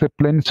health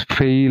disciplines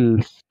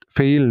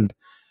failed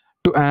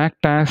to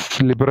act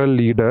as liberal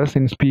leaders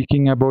in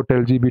speaking about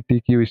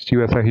LGBTQ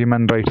issue as a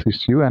human rights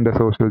issue and a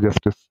social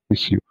justice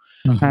issue.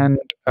 And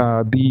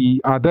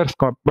the others,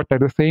 but at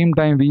the same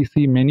time, we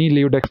see many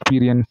lived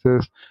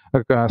experiences,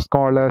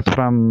 scholars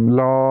from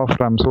law,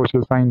 from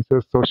social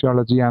sciences,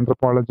 sociology,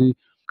 anthropology,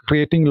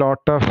 creating lot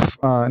of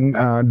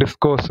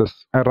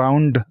discourses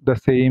around the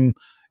same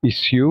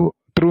issue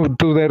through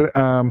their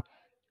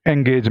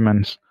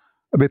engagements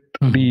with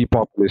the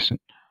population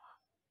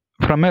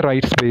from a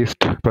rights-based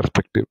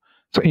perspective.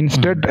 So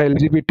instead,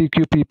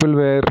 LGBTQ people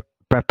were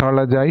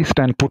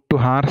pathologized and put to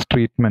harsh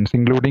treatments,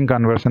 including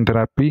conversion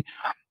therapy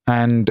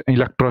and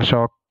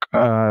electroshock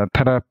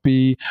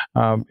therapy.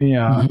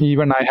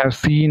 Even I have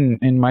seen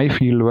in my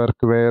fieldwork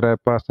where a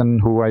person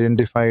who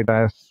identified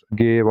as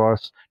gay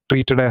was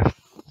treated as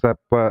a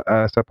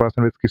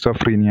person with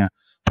schizophrenia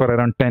for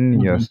around 10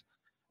 years,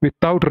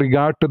 without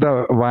regard to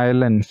the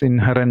violence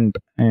inherent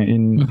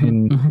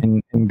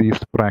in these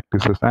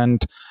practices,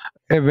 and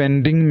a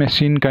vending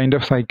machine kind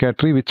of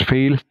psychiatry which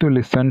fails to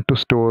listen to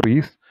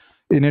stories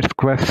in its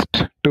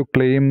quest to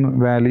claim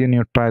value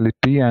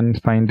neutrality and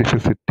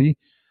scientificity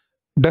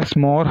does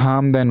more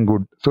harm than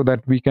good. So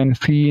that we can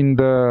see in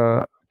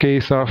the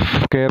case of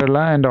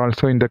Kerala and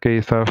also in the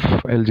case of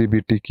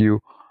LGBTQ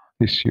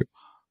issue.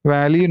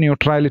 Value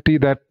neutrality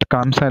that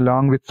comes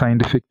along with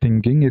scientific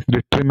thinking is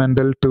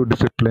detrimental to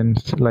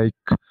disciplines like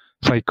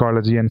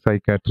psychology and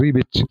psychiatry,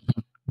 which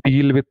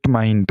deal with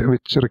mind,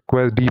 which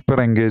requires deeper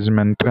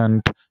engagement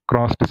and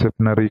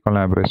cross-disciplinary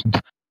collaborations.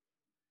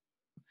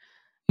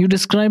 You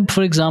described,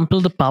 for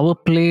example, the power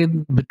play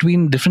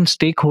between different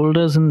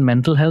stakeholders in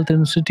mental health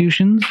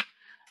institutions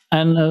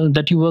and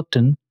that you worked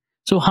in.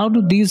 So how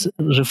do these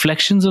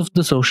reflections of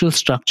the social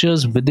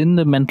structures within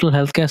the mental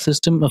health care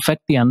system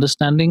affect the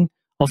understanding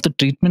of the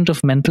treatment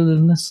of mental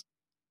illness?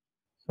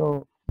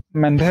 So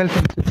mental health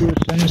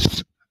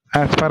institutions,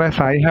 as far as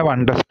I have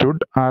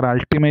understood, are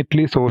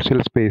ultimately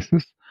social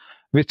spaces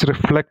which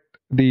reflect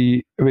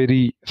the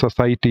very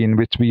society in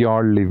which we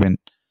all live in.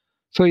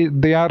 So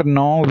they are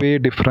no way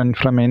different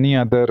from any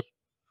other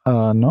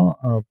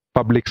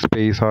public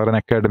space or an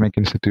academic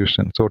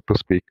institution, so to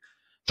speak.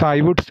 So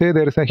I would say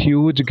there is a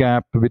huge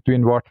gap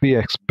between what we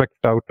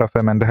expect out of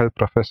a mental health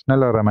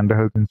professional or a mental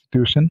health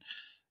institution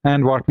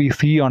and what we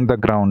see on the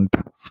ground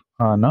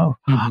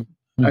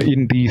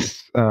in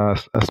these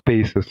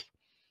spaces.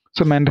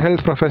 So mental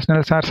health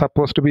professionals are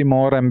supposed to be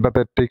more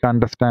empathetic,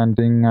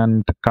 understanding,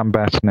 and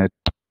compassionate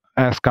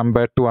as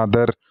compared to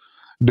other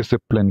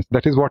disciplines.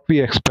 That is what we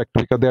expect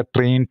because they are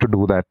trained to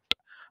do that.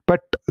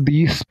 But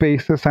these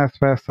spaces,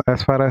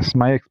 as far as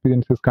my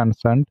experience is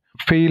concerned,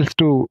 fails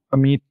to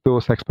meet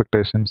those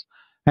expectations.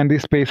 And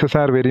these spaces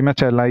are very much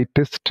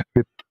elitist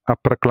with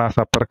upper class,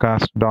 upper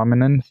caste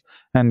dominance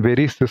and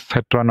very cis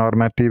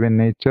heteronormative in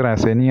nature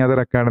as any other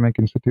academic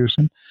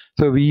institution.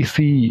 So we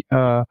see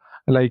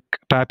like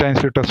Tata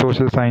Institute of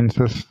Social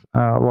Sciences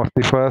was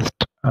the first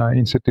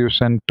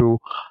institution to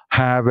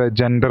have a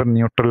gender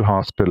neutral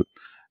hostel.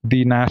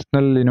 The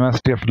National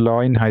University of Law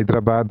in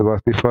Hyderabad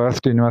was the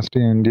first university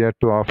in India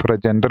to offer a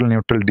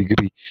gender-neutral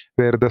degree,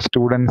 where the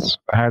students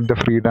had the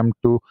freedom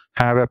to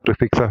have a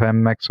prefix of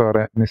MX or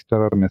a Mr.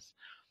 or Miss.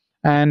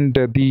 And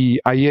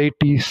the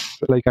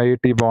IITs, like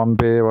IIT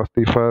Bombay, was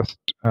the first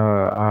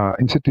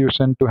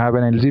institution to have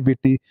an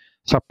LGBT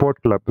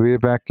support club way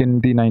back in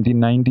the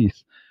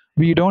 1990s.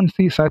 We don't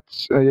see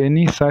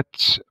any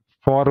such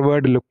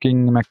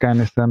forward-looking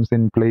mechanisms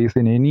in place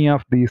in any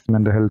of these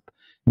mental health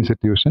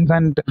institutions.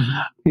 And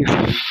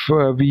if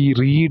we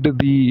read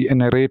the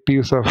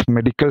narratives of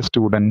medical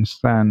students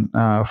and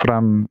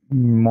from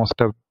most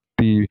of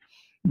the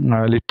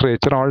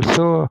literature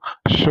also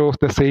shows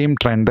the same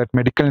trend, that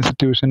medical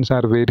institutions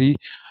are very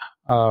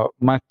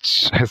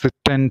much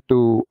hesitant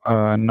to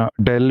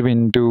delve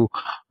into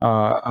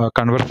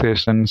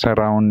conversations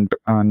around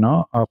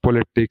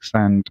politics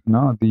and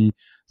the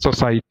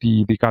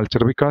society, the culture,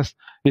 because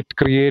it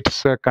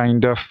creates a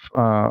kind of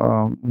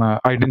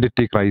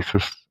identity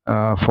crisis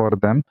for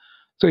them.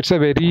 So it's a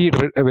very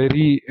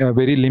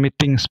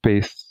limiting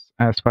space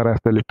as far as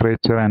the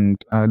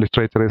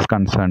literature is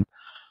concerned.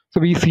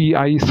 So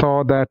I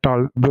saw that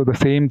the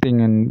same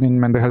thing in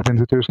mental health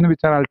institutions,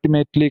 which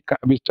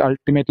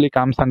ultimately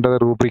comes under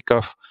the rubric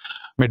of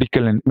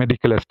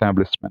medical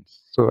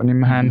establishments. So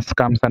NIMHANS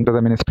comes under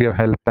the Ministry of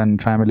Health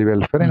and Family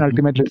Welfare, and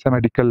ultimately it's a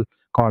medical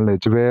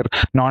college where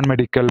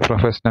non-medical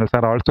professionals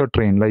are also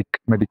trained, like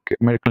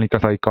clinical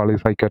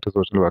psychologists, psychiatrists,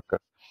 social workers.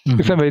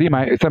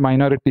 It's a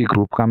minority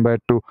group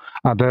compared to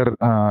other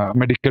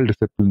medical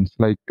disciplines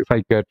like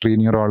psychiatry,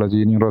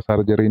 neurology,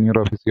 neurosurgery,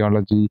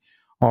 neurophysiology,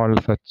 all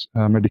such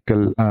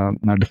medical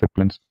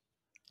disciplines.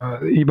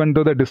 Even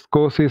though the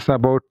discourse is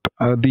about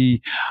the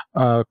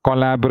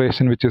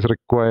collaboration which is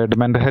required,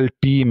 mental health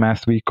team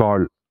as we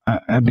call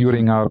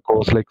during our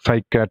course, like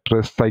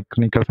psychiatrists,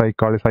 clinical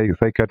psychologists,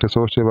 psychiatrists,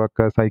 social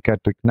workers,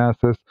 psychiatric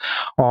nurses,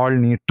 all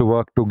need to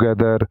work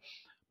together.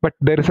 But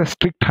there is a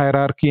strict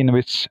hierarchy in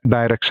which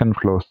direction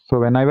flows. So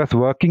when I was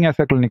working as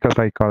a clinical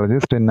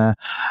psychologist in a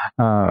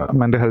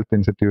mental health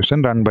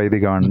institution run by the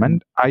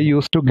government, I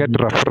used to get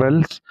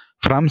referrals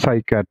from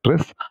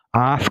psychiatrists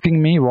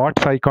asking me what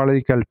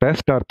psychological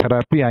test or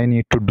therapy I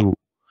need to do,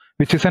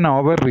 which is an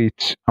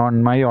overreach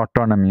on my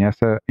autonomy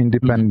as an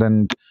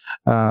independent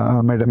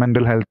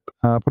mental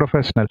health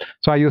professional.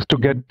 So I used to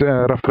get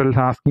referrals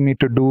asking me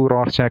to do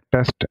Rorschach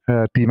test,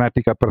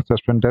 thematic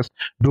perception test,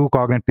 do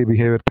cognitive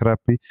behavior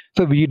therapy.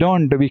 So we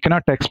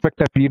cannot expect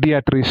a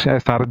pediatrician, a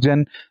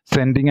surgeon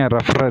sending a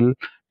referral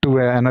to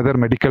another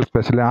medical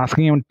specialist,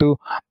 asking him to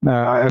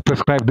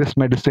prescribe this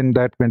medicine,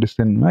 that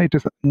medicine. No, it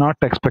is not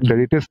expected.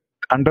 It is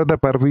under the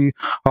purview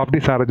of the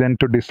surgeon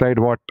to decide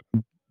what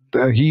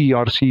he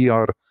or she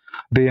or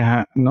they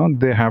have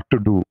to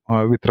do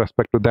with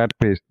respect to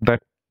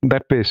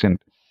that patient.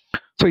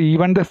 So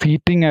even the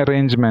seating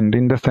arrangement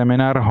in the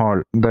seminar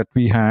hall that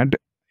we had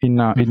in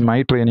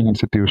my training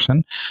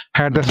institution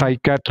had the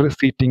psychiatrist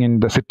sitting in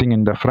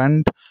the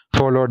front,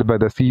 followed by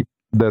the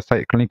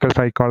clinical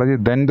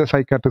psychologist, then the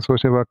psychiatrist,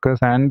 social workers,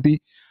 and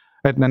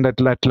at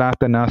last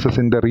the nurses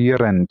in the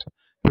rear end,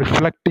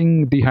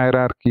 reflecting the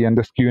hierarchy and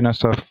the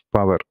skewness of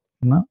power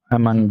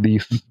among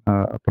these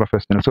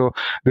professionals. So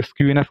the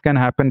skewness can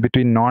happen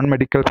between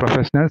non-medical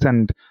professionals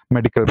and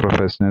medical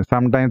professionals.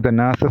 Sometimes the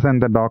nurses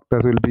and the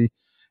doctors will be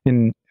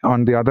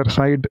on the other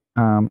side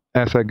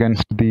as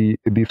against the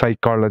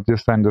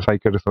psychologists and the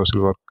psychiatrist,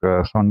 social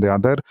workers on the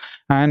other,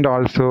 and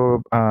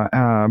also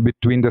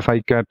between the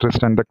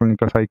psychiatrist and the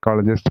clinical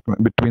psychologist,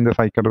 between the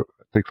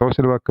psychiatric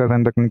social workers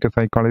and the clinical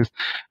psychologists,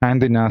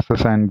 and the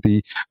nurses, and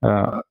the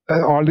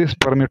all these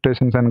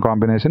permutations and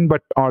combination,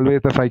 but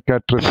always the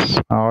psychiatrist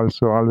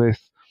also always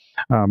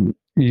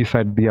is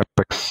at the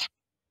apex.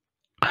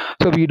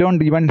 So we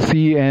don't even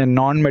see a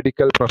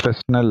non-medical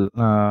professional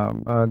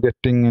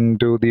getting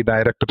into the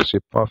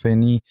directorship of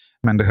any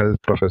mental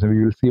health profession.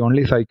 We will see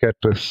only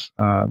psychiatrists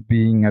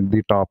being at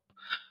the top.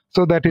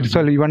 So that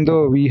itself, even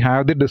though we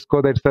have the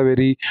discourse, that's a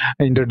very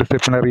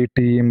interdisciplinary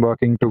team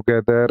working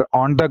together.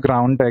 On the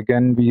ground,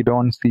 again, we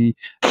don't see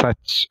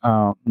such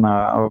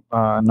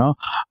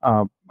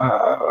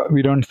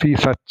we don't see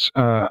such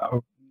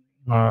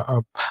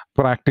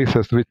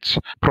practices which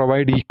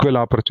provide equal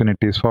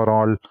opportunities for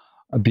all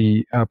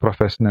the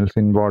professionals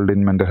involved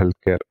in mental health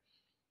care.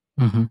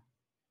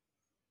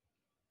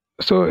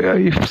 So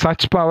if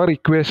such power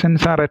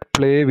equations are at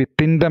play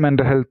within the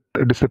mental health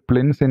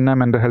disciplines in a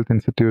mental health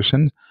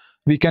institution,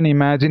 we can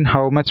imagine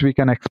how much we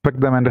can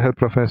expect the mental health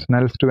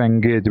professionals to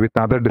engage with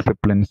other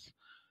disciplines,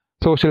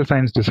 social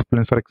science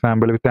disciplines, for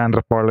example, with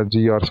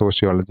anthropology or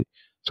sociology.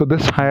 So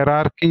this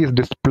hierarchy is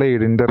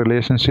displayed in the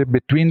relationship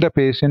between the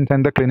patients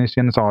and the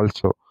clinicians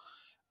also,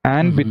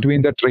 and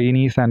between the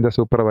trainees and the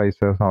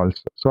supervisors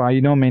also. So I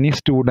know many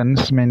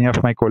students, many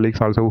of my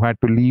colleagues also, who had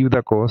to leave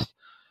the course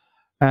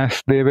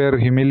as they were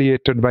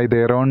humiliated by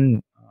their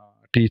own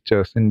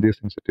teachers in these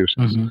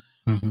institutions.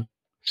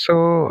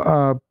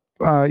 So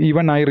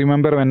even I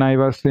remember when I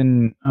was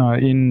in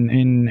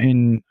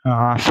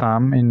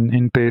Assam,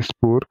 in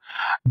Tezpur,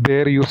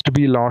 there used to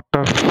be a lot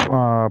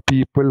of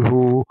people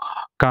who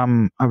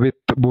come with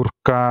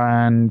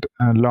burqa and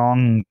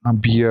long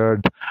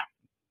beard.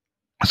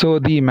 So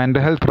the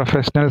mental health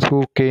professionals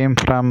who came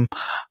from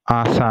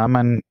Assam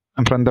and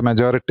from the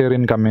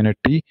majoritarian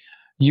community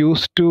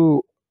used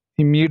to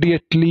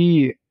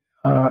immediately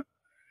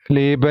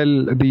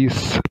label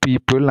these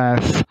people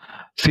as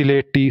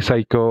Sylheti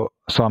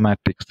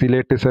psychosomatic.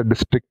 Sylhet is a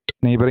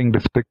neighboring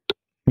district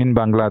in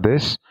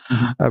Bangladesh,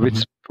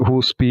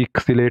 who speak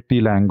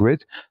Sylheti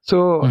language.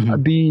 So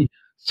the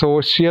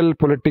social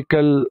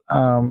political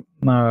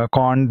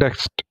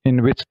context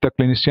in which the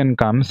clinician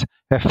comes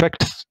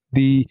affects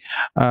the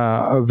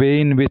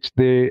way in which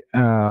they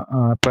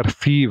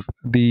perceive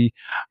the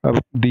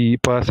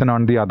person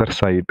on the other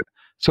side.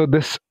 So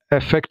this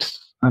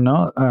affects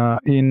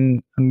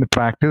in the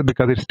practice,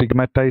 because it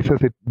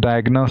stigmatizes, it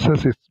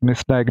diagnoses, it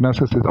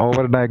misdiagnoses, it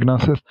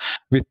overdiagnoses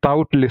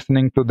without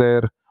listening to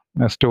their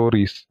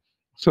stories.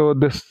 So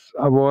this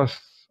was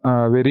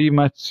very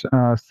much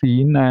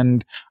seen,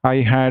 and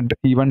I had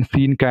even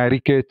seen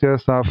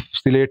caricatures of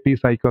Sylheti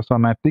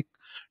psychosomatic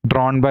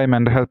drawn by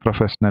mental health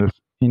professionals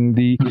in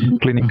the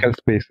clinical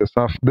spaces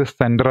of this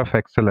center of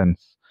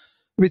excellence,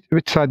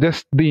 which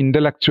suggests the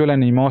intellectual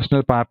and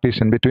emotional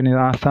partition between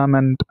Assam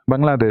and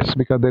Bangladesh,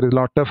 because there is a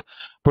lot of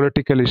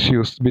political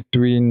issues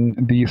between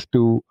these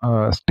two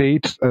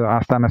states,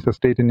 Assam as a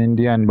state in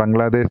India and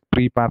Bangladesh,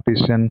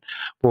 pre-partition,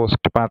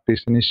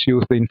 post-partition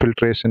issues, the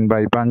infiltration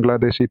by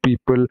Bangladeshi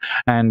people,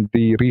 and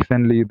the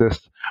recently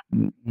this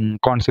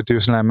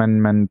constitutional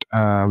amendment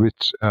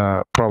which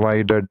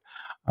provided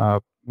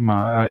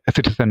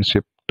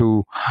citizenship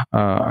to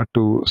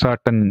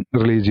certain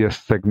religious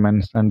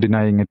segments and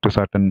denying it to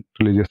certain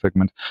religious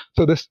segments.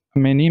 So this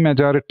many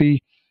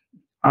majority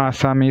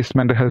Assamese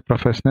mental health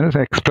professionals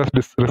expressed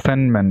this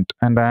resentment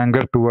and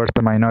anger towards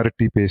the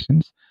minority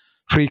patients,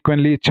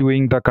 frequently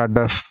chewing the cud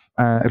of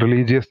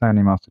religious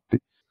animosity.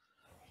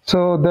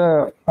 So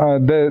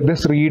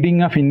this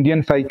reading of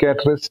Indian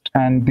psychiatrist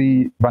and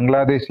the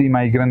Bangladeshi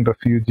migrant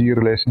refugee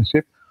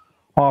relationship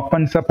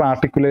opens up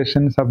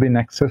articulations of the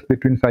nexus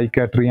between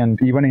psychiatry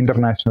and even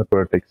international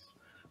politics.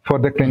 For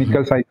the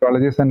clinical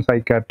psychologists and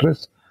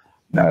psychiatrists,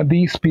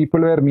 these people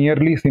were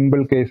merely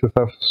simple cases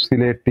of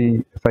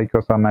silety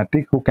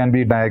psychosomatic who can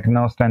be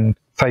diagnosed and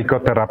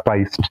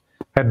psychotherapized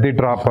at the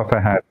drop of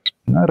a hat,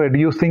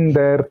 reducing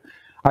their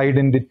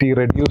identity,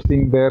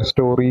 reducing their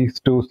stories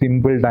to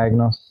simple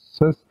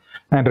diagnosis,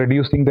 and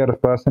reducing their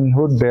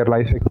personhood, their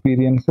life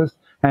experiences,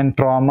 and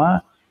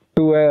trauma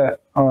to a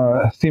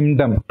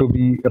symptom to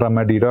be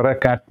remedied, or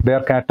they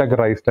are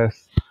categorized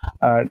as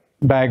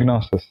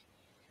diagnosis.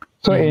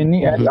 So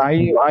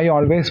I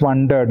always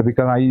wondered,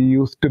 because I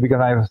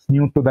was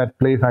new to that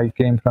place. I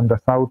came from the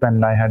south,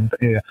 and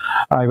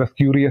I was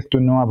curious to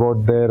know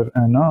about their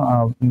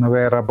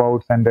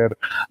whereabouts and their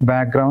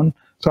background.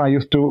 So I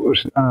used to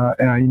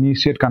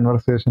initiate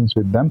conversations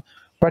with them.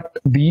 But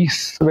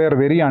these were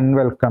very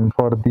unwelcome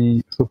for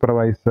the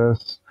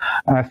supervisors,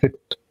 as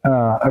it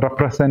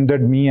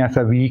represented me as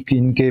a weak,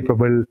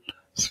 incapable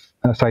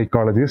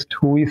psychologist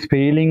who is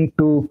failing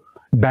to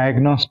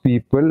diagnose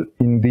people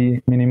in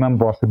the minimum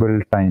possible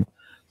time.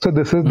 So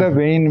this is the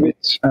way in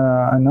which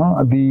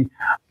the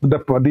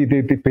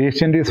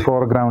patient is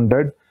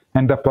foregrounded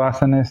and the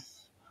person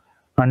is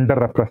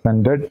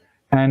underrepresented,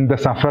 and the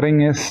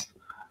suffering is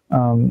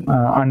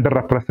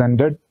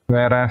underrepresented,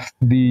 whereas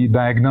the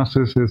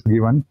diagnosis is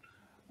given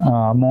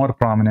more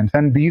prominence.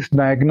 And these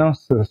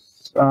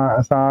diagnoses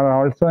are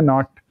also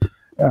not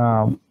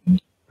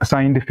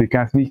scientific,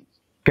 as we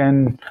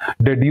can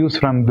deduce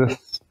from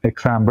this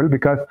example,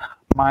 because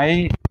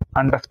my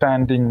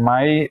understanding,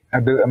 my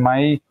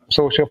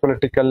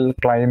socio-political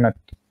climate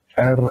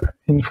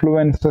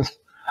influences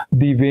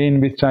the way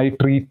in which I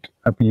treat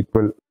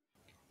people.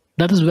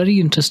 That is very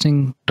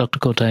interesting, Dr.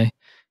 Kottai.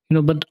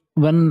 But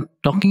when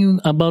talking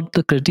about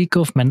the critique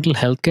of mental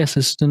health care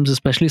systems,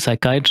 especially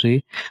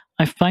psychiatry,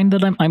 I find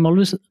that I'm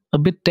always a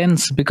bit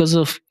tense because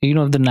of,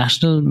 if the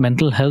National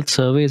Mental Health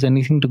Survey is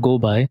anything to go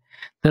by,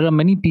 there are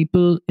many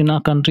people in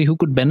our country who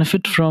could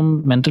benefit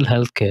from mental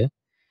health care.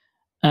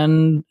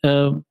 And,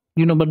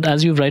 but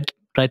as you've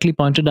rightly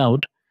pointed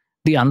out,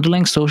 the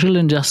underlying social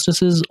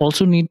injustices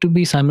also need to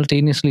be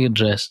simultaneously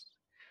addressed.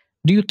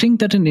 Do you think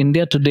that in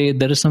India today,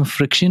 there is some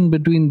friction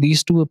between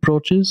these two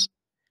approaches?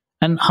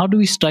 And how do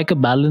we strike a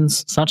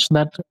balance such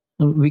that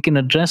we can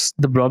address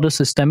the broader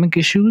systemic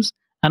issues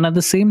and at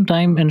the same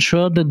time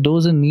ensure that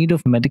those in need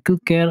of medical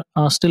care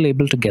are still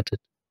able to get it?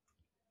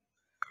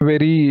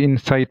 Very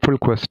insightful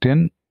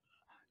question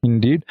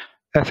indeed.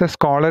 As a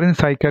scholar in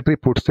psychiatry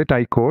puts it,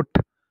 I quote,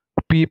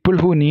 "People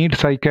who need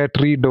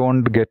psychiatry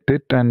don't get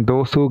it, and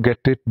those who get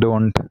it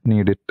don't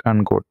need it,"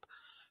 unquote.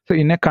 So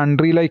in a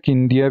country like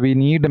India, we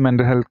need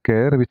mental health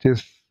care which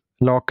is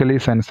locally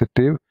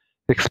sensitive,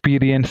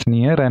 experience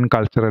near, and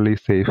culturally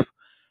safe.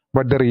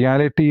 But the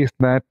reality is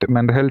that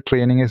mental health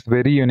training is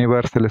very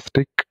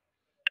universalistic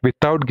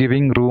without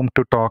giving room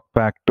to talk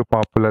back to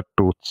popular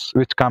truths,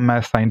 which come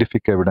as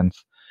scientific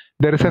evidence.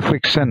 There is a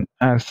friction,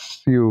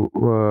 as you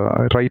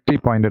rightly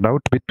pointed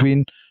out,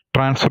 between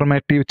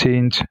transformative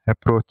change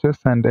approaches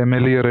and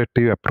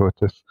ameliorative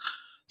approaches.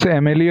 So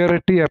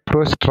ameliorative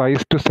approach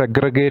tries to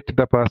segregate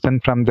the person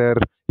from their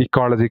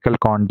ecological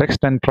context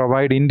and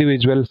provide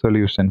individual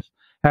solutions,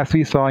 as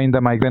we saw in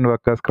the migrant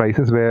workers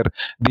crisis, where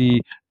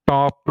the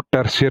top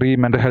tertiary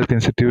mental health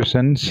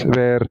institutions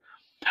were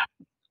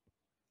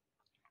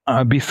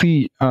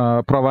busy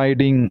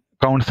providing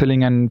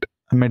counseling and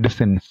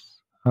medicines,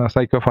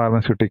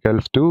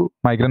 psychopharmaceuticals to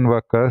migrant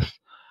workers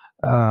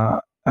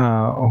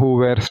who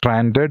were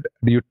stranded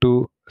due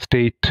to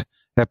state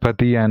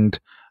apathy and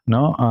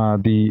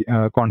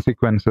the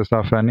consequences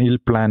of an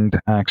ill-planned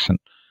action.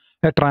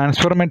 A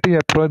transformative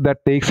approach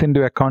that takes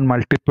into account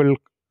multiple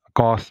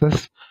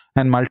causes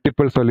and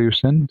multiple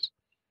solutions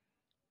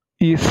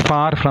is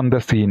far from the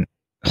scene.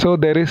 So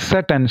there is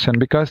a tension,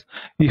 because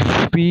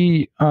if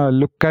we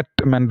look at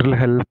mental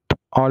health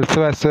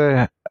also as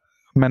a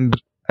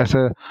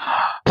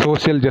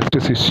social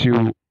justice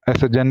issue,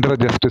 as a gender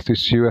justice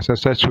issue, as a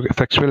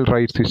sexual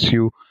rights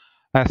issue,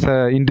 as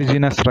a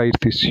indigenous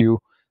rights issue,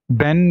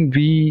 then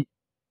we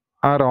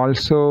are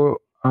also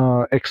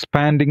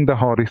expanding the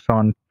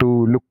horizon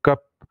to look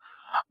up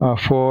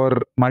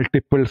for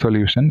multiple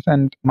solutions,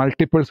 and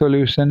multiple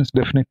solutions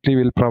definitely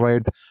will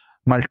provide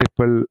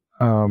multiple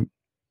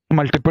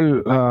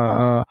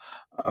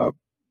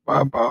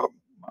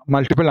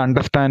multiple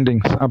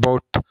understandings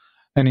about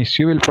an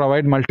issue will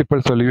provide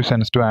multiple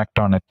solutions to act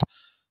on it.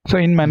 So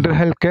in mental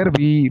health care,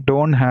 we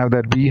don't have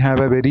that. We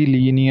have a very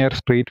linear,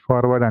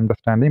 straightforward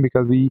understanding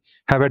because we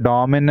have a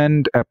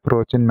dominant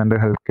approach in mental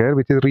health care,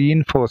 which is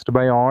reinforced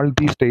by all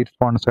the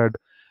state-sponsored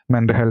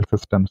mental health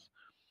systems.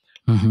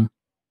 Mm-hmm.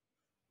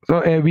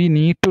 So we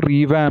need to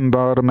revamp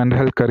our mental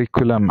health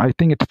curriculum. I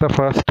think it's the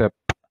first step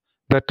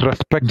that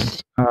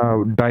respects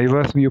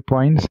diverse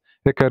viewpoints,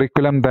 a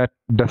curriculum that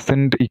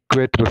doesn't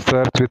equate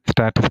research with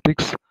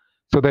statistics,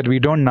 so that we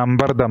don't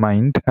number the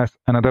mind, as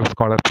another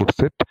scholar puts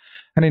it,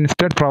 and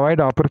instead provide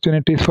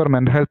opportunities for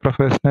mental health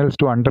professionals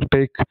to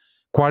undertake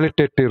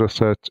qualitative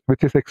research,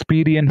 which is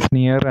experience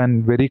near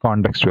and very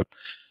contextual.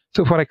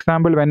 So, for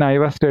example, when I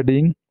was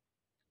studying,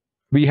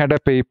 we had a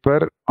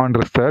paper on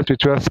research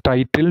which was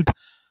titled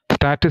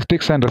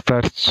Statistics and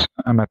Research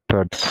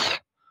Methods,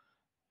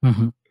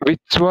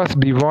 which was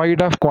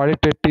devoid of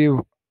qualitative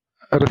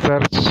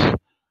research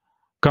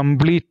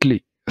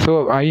completely.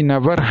 So I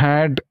never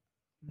had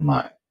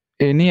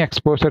any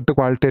exposure to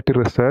qualitative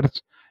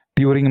research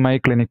during my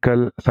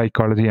clinical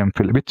psychology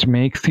MPhil, which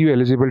makes you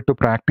eligible to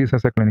practice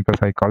as a clinical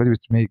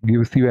psychologist, which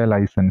gives you a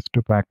license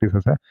to practice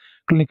as a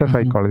clinical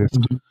psychologist.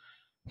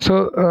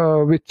 So,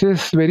 which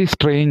is very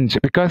strange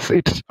because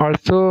it's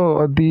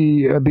also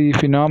the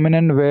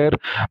phenomenon where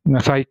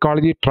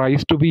psychology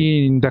tries to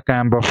be in the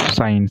camp of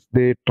science.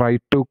 They try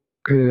to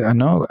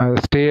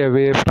stay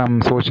away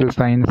from social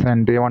science,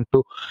 and they want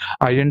to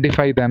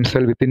identify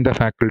themselves within the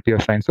faculty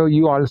of science. So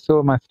you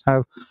also must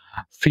have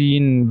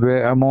seen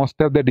where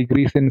most of the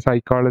degrees in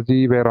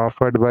psychology were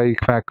offered by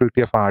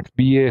faculty of arts.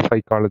 BA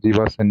psychology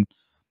was in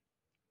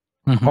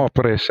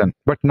operation,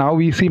 but now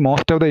we see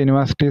most of the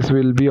universities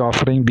will be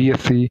offering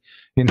BSc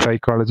in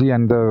psychology,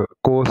 and the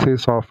course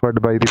is offered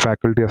by the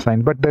faculty of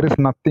science, but there is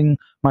nothing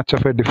much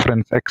of a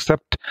difference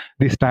except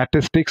the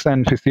statistics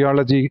and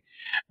physiology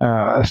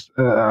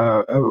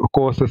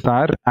courses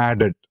are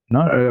added.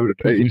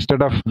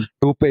 Instead of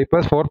 2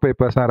 papers, 4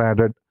 papers are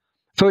added.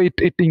 So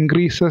it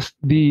increases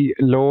the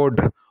load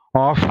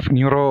of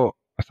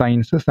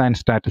neurosciences and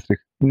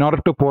statistics in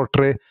order to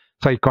portray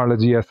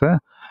psychology as a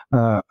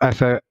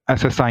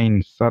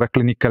science or a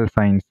clinical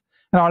science.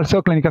 And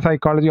also clinical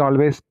psychology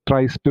always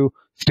tries to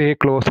stay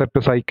closer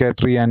to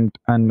psychiatry and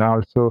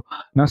also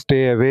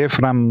stay away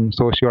from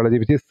sociology,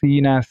 which is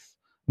seen as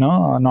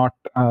not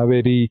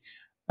very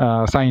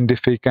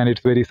scientific, and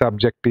it's very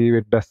subjective.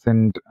 It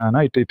doesn't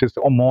it is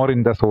more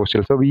in the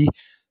social. So we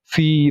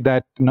see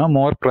that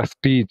more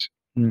prestige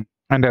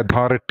and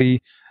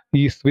authority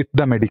is with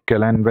the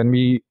medical, and when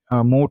we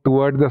move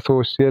towards the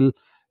social,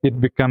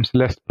 it becomes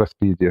less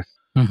prestigious.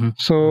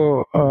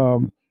 So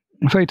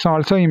it's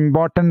also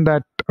important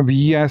that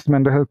we as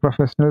mental health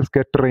professionals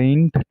get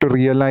trained to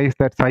realize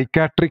that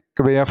psychiatric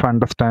way of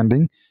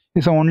understanding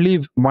is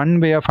only one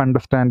way of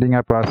understanding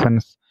a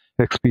person's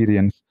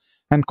experience,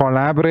 and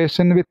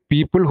collaboration with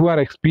people who are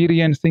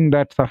experiencing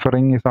that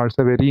suffering is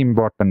also very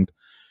important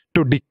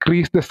to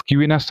decrease the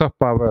skewness of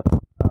power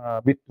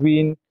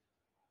between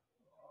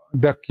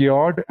the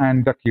cured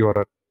and the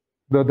curer,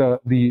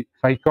 the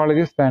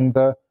psychologist and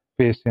the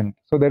patient.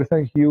 So there is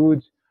a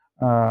huge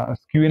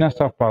skewness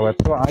of power.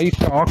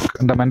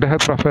 So the mental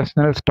health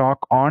professionals talk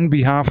on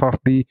behalf of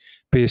the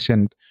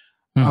patient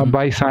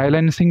by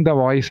silencing the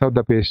voice of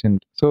the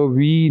patient. So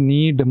we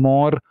need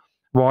more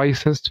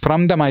voices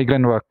from the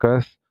migrant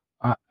workers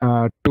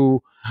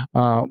to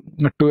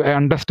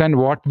understand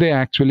what they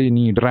actually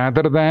need,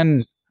 rather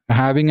than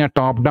having a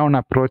top-down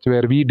approach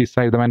where we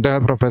decide, the mental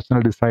health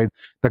professional decide,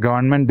 the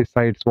government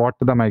decides what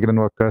the migrant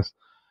workers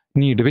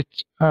need,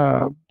 which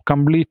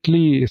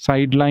completely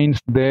sidelines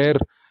their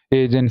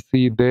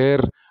agency, their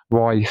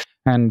voice,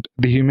 and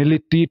the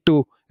humility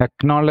to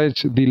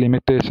acknowledge the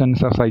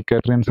limitations of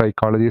psychiatry and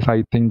psychology is,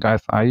 I think,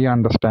 as I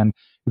understand,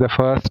 the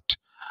first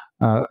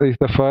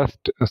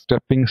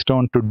stepping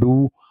stone to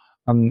do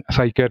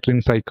psychiatry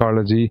and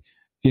psychology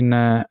in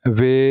a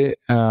way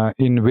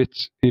in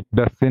which it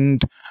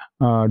doesn't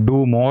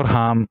do more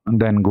harm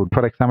than good.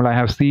 For example, I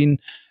have seen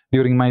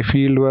during my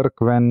field work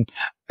when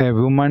a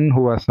woman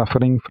who was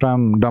suffering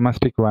from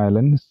domestic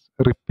violence,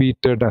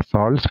 repeated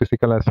assaults,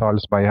 physical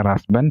assaults by her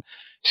husband,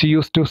 she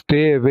used to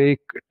stay awake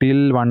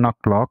till 1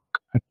 o'clock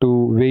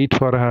to wait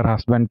for her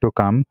husband to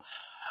come.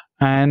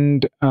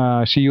 And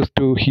she used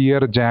to hear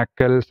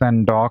jackals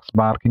and dogs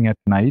barking at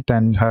night,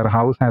 and her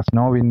house has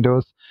no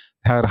windows,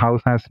 her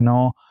house has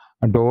no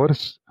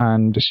doors,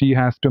 and she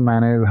has to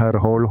manage her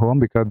whole home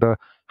because the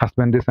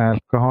husband is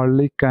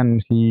alcoholic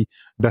and he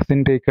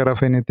doesn't take care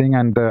of anything,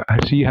 and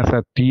she has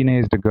a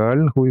teenage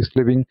girl who is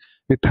living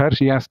with her.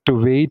 She has to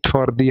wait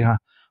for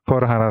her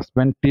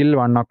husband till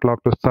 1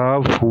 o'clock to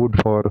serve food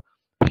for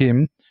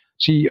him.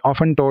 She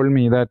often told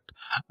me that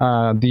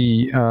after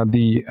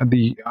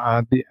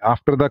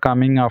the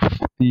coming of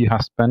the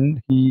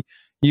husband, he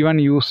even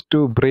used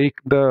to break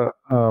the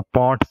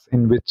pots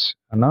in which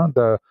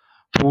the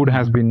food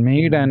has been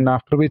made, and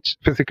after which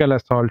physical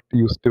assault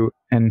used to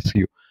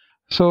ensue.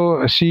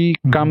 So she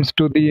comes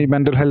to the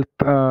mental health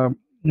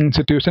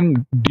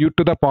institution due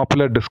to the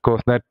popular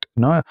discourse that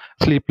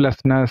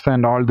sleeplessness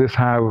and all this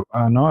have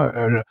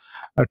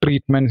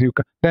treatments.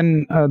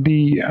 Then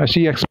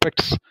she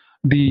expects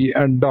the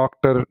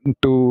doctor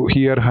to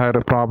hear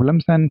her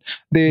problems, and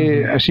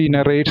she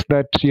narrates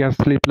that she has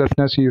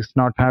sleeplessness, she is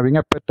not having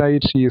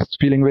appetite, she is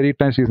feeling very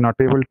tense, she is not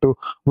able to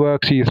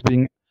work, she is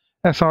being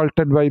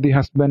assaulted by the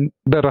husband.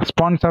 The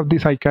response of the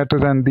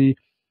psychiatrist and the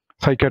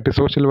psychiatrist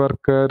social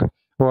worker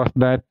was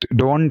that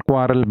don't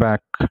quarrel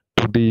back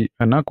to the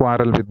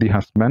quarrel with the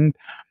husband,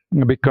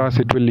 because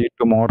it will lead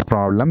to more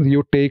problems.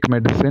 You take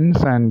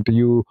medicines and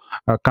you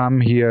come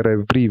here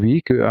every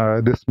week.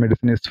 This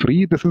medicine is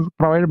free, this is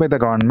provided by the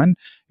government,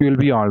 you will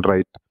be all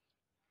right.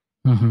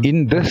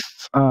 In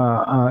this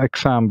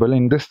example,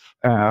 in this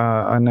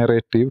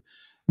narrative,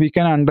 we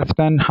can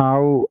understand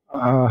how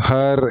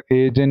her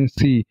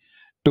agency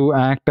to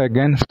act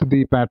against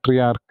the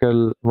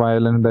patriarchal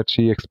violence that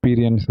she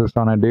experiences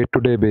on a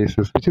day-to-day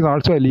basis, which is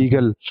also a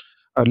legal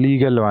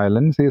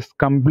violence, is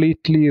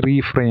completely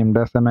reframed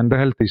as a mental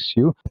health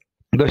issue.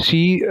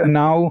 She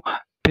now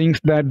thinks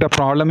that the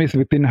problem is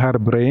within her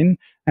brain,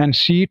 and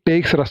she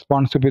takes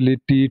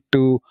responsibility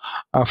to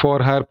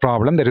for her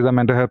problem, there is a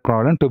mental health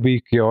problem, to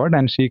be cured,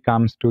 and she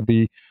comes to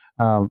the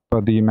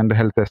mental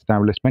health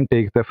establishment,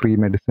 takes the free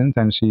medicines,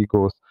 and she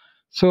goes.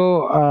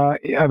 So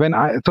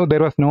so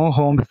there was no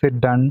home visit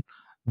done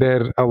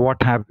there.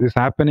 What is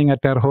happening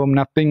at her home,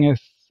 nothing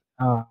is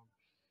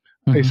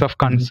of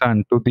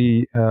concern to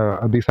the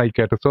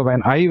psychiatrist. So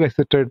when I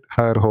visited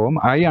her home,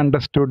 I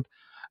understood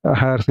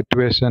her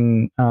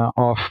situation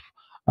of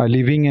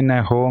living in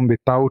a home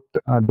without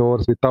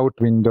doors, without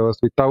windows,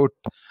 without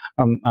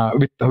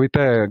with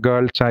a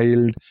girl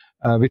child,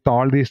 with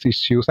all these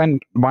issues.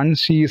 And once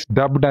she is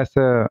dubbed as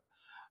a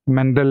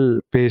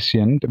mental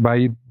patient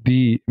by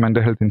the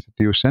mental health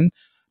institution,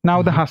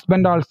 now the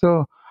husband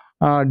also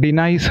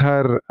denies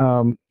her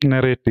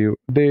narrative.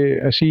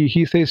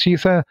 He says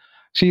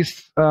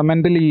she's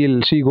mentally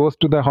ill. She goes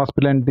to the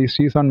hospital and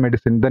she's on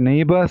medicine. The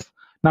neighbors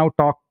now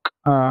talk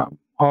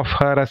of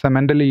her as a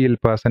mentally ill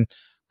person,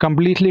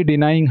 completely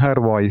denying her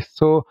voice.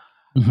 So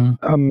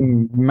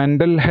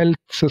mental health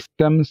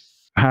systems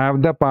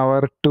have the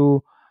power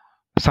to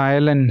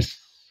silence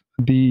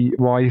the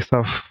voice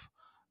of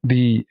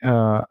the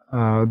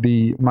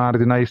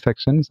marginalized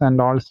sections,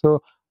 and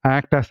also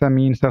act as a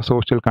means of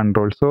social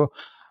control. So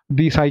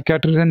the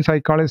psychiatrists and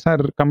psychologists are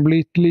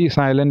completely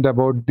silent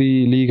about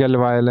the legal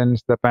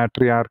violence, the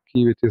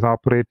patriarchy which is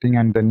operating,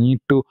 and the need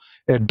to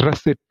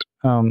address it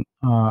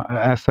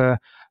as a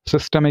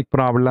systemic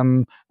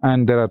problem.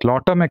 And there are a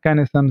lot of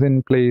mechanisms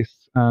in place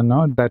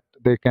that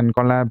they can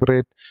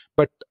collaborate,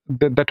 but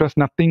that was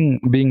nothing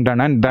being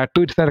done. And that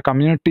too, it's a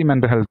community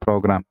mental health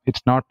program.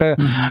 It's not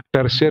a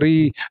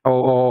tertiary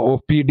or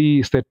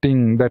OPD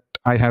setting that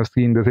I have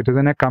seen this. It is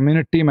in a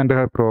community mental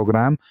health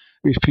program.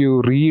 If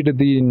you read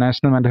the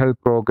National Mental Health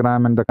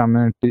Program and the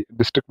Community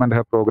District Mental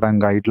Health Program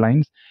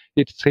guidelines,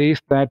 it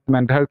says that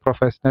mental health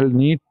professionals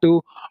need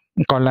to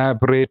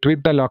collaborate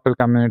with the local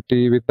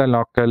community, with the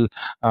local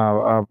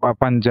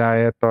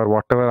panchayat or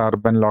whatever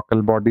urban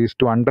local bodies,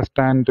 to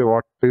understand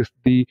what is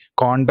the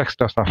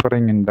context of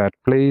suffering in that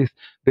place.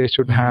 They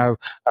should have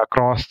a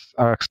cross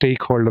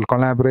stakeholder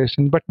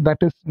collaboration, but that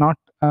is not.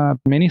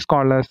 Many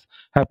scholars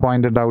have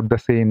pointed out the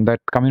same, that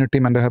community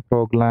mental health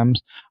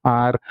programs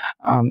are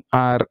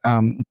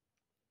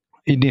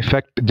in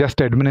effect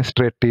just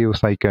administrative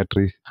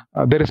psychiatry.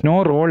 There is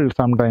no role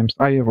sometimes.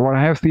 What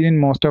I have seen in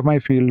most of my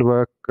field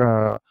work,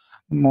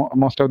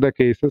 most of the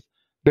cases,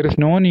 there is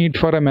no need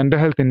for a mental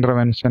health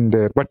intervention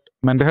there, but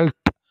mental health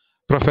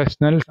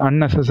professionals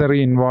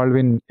unnecessarily involved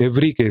in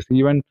every case.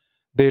 Even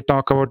they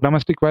talk about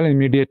domestic violence,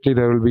 immediately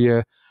there will be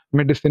a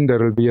medicine, there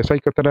will be a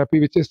psychotherapy,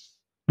 which is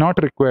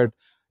not required.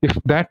 If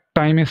that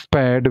time is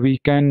spared, we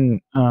can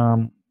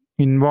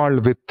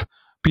involve with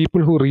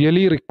people who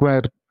really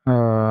require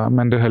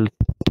mental health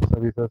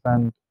services,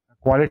 and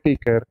quality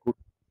care could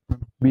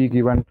be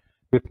given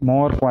with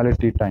more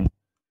quality time.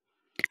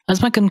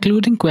 As my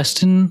concluding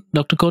question,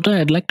 Dr. Kottai,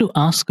 I'd like to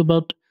ask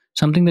about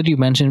something that you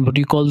mentioned, what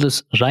you call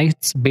this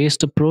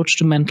rights-based approach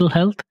to mental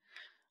health.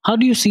 How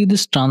do you see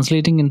this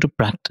translating into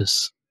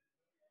practice?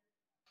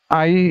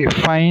 I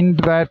find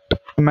that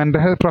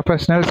mental health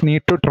professionals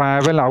need to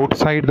travel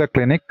outside the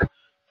clinic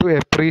to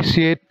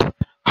appreciate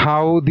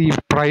how the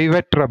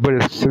private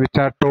troubles which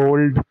are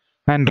told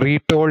and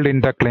retold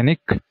in the clinic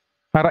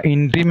are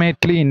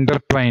intimately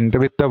intertwined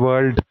with the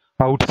world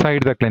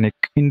outside the clinic,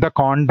 in the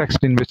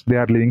context in which they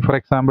are living. For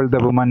example, the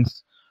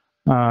woman's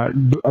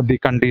the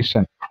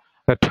condition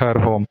at her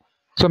home.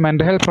 So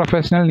mental health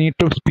professionals need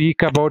to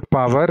speak about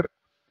power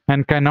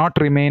and cannot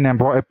remain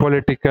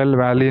apolitical,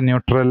 value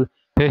neutral,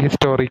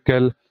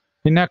 ahistorical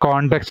in a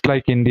context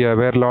like India,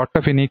 where a lot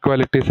of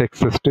inequalities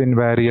exist in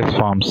various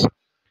forms.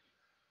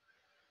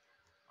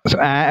 So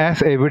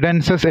as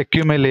evidences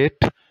accumulate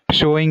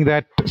showing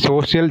that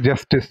social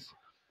justice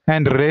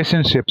and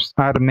relationships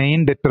are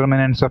main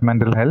determinants of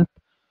mental health,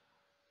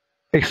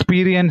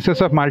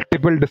 experiences of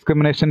multiple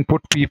discrimination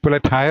put people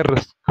at higher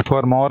risk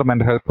for more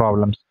mental health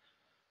problems.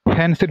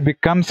 hence it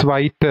becomes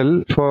vital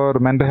for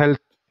mental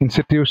health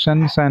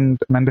institutions and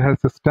mental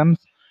health systems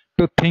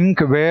to think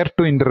where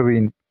to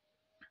intervene.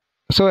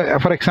 So,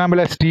 for example,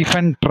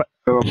 Stephen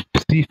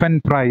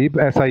Tribe,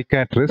 a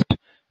psychiatrist,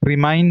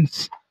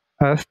 reminds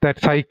us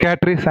that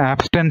psychiatrist's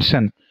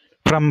abstention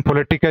from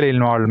political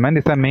involvement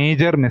is a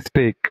major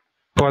mistake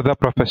for the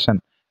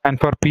profession and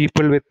for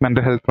people with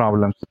mental health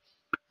problems.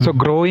 So,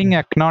 growing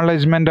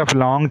acknowledgement of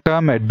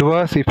long-term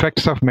adverse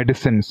effects of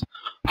medicines,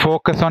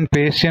 focus on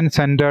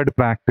patient-centered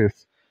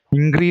practice,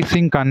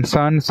 increasing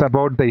concerns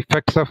about the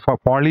effects of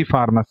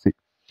polypharmacy.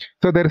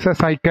 So, there is a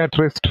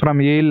psychiatrist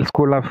from Yale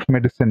School of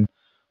Medicine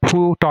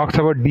who talks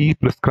about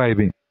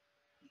de-prescribing.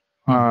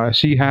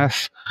 She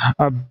has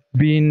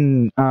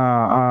been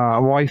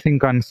voicing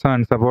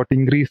concerns about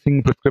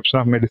increasing prescription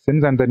of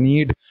medicines and the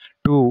need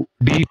to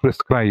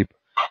de-prescribe.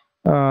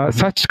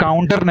 Such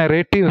counter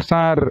narratives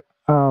are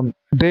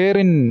there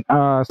in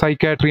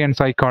psychiatry and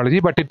psychology,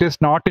 but it is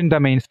not in the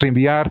mainstream.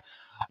 We are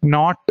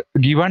not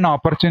given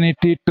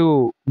opportunity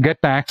to get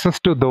access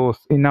to those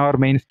in our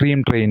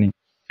mainstream training.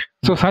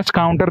 So such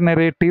counter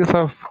narratives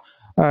of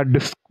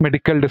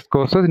medical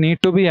discourses need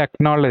to be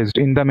acknowledged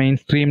in the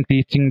mainstream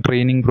teaching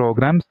training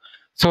programs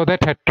so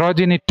that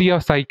heterogeneity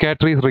of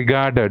psychiatry is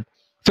regarded.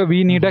 So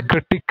we need a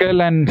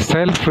critical and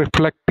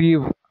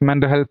self-reflective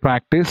mental health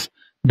practice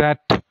that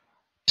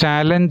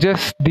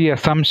challenges the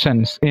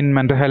assumptions in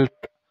mental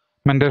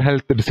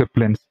health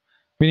disciplines.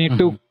 We need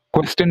to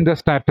question the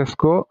status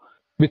quo,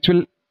 which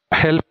will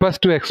help us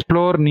to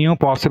explore new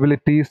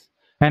possibilities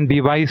and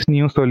devise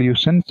new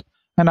solutions.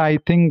 And I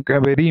think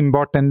very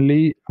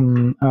importantly,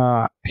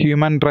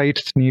 human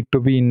rights need to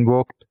be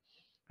invoked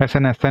as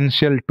an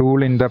essential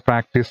tool in the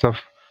practice of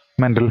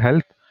mental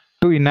health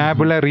to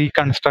enable a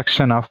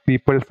reconstruction of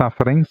people's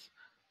sufferings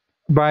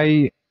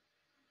by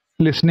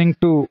listening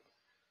to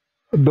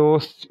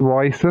those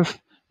voices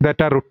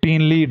that are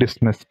routinely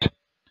dismissed.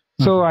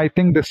 So I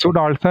think this would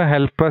also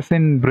help us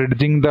in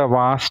bridging the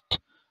vast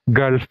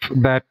gulf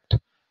that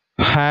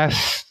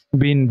has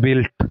been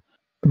built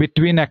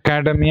between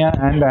academia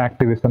and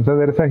activism. So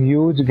there is a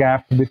huge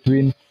gap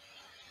between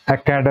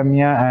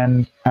academia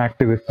and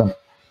activism.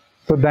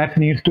 So that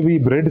needs to be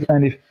bridged,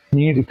 and if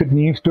it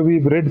needs to be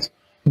bridged,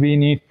 we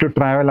need to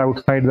travel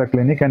outside the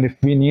clinic, and if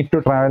we need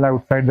to travel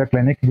outside the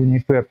clinic, we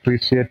need to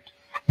appreciate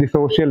the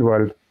social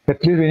world.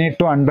 At least we need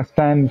to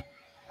understand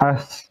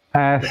us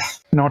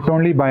as not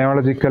only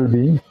biological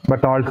beings,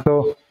 but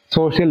also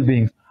social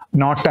beings,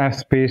 not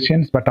as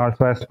patients, but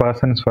also as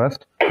persons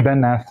first,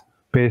 then as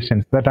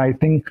patients. That I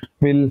think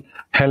will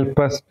help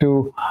us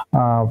to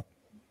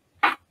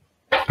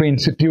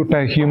institute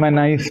a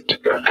humanized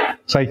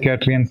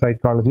psychiatry and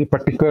psychology,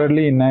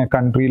 particularly in a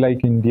country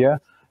like India,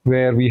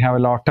 where we have a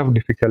lot of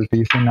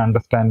difficulties in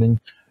understanding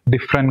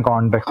different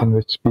contexts in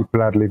which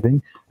people are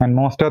living. And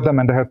most of the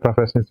mental health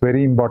professionals, it's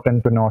very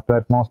important to note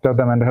that most of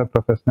the mental health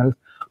professionals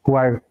who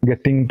are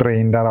getting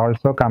trained are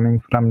also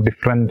coming from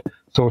different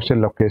social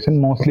locations,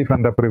 mostly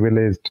from the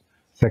privileged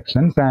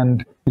sections,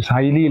 and it's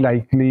highly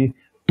likely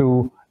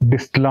to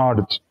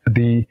dislodge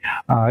the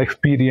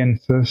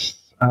experiences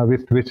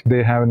with which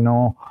they have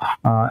no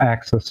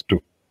access to.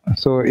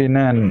 So in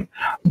an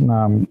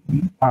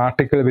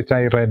article which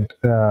I read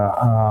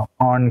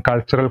on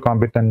cultural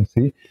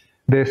competency,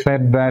 they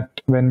said that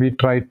when we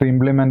tried to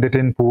implement it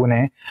in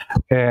Pune,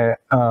 a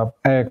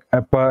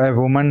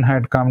woman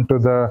had come to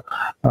the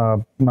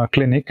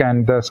clinic,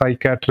 and the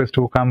psychiatrist,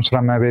 who comes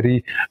from a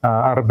very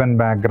urban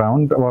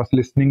background, was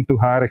listening to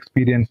her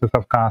experiences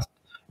of caste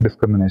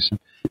discrimination.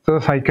 So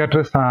the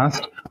psychiatrist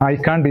asked, I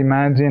can't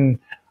imagine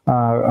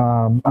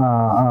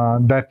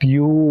that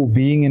you,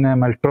 being in a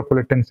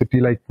metropolitan city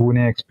like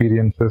Pune,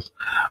 experiences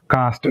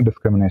caste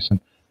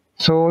discrimination.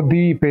 So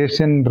the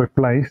patient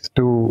replies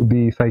to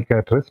the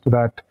psychiatrist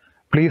that,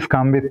 please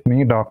come with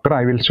me, doctor,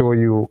 I will show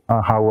you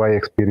how I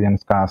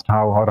experience caste,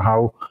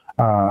 how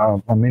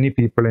many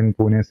people in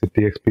Pune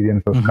city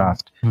experience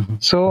caste.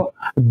 So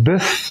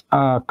this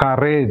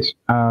courage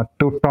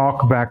to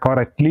talk back, or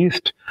at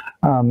least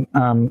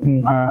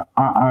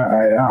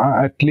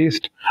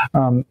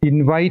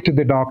invite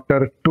the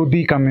doctor to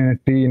the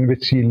community in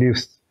which he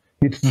lives,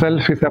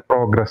 itself is a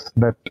progress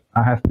that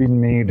has been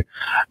made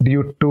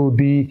due to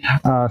the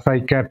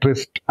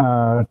psychiatrist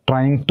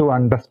trying to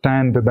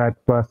understand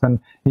that person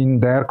in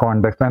their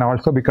context, and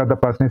also because the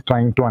person is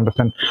trying to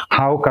understand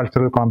how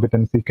cultural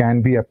competency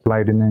can be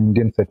applied in an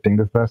Indian setting.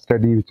 This is a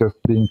study which was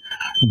being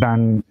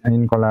done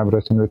in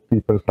collaboration with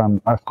people from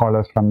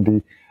scholars from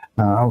the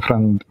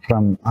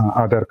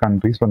other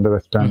countries, from the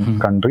Western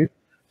countries.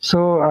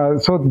 So,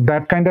 so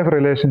that kind of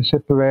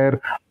relationship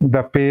where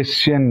the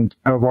patient,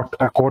 what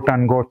quote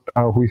unquote,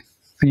 who is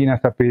seen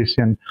as a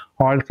patient,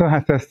 also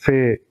has a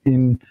say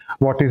in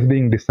what is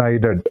being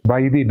decided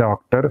by the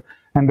doctor,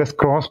 and this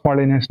cross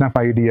pollination of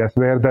ideas,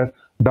 where the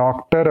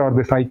doctor or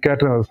the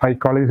psychiatrist or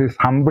psychologist is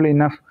humble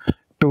enough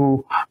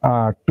to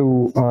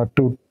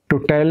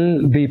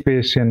tell the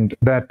patient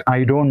that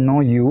I don't know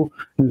you,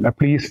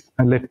 please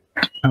let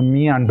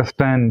me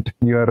understand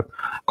your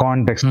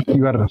context,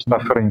 your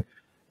suffering,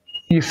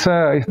 is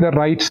the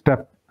right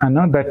step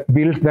that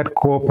builds that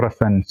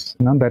co-presence,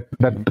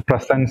 that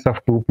presence of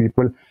two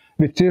people,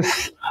 which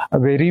is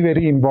very,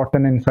 very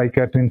important in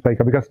psychiatry and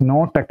psychiatry, because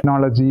no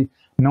technology,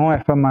 no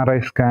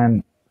fMRI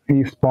scan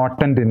is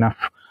potent enough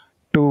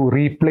to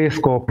replace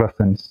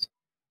co-presence.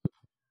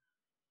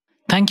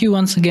 Thank you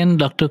once again,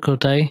 Dr.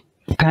 Kottai.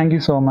 Thank you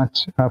so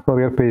much for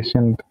your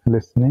patient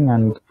listening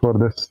and for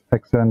this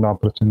excellent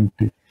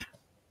opportunity.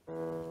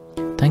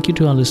 Thank you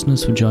to our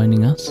listeners for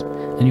joining us,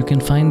 and you can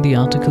find the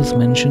articles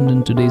mentioned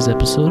in today's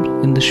episode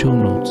in the show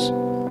notes.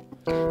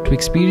 To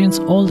experience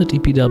all that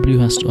EPW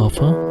has to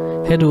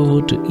offer, head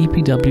over to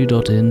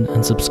epw.in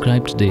and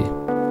subscribe today.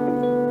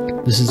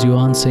 This is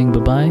Johan saying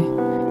bye-bye,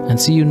 and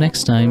see you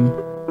next time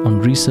on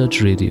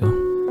Research Radio.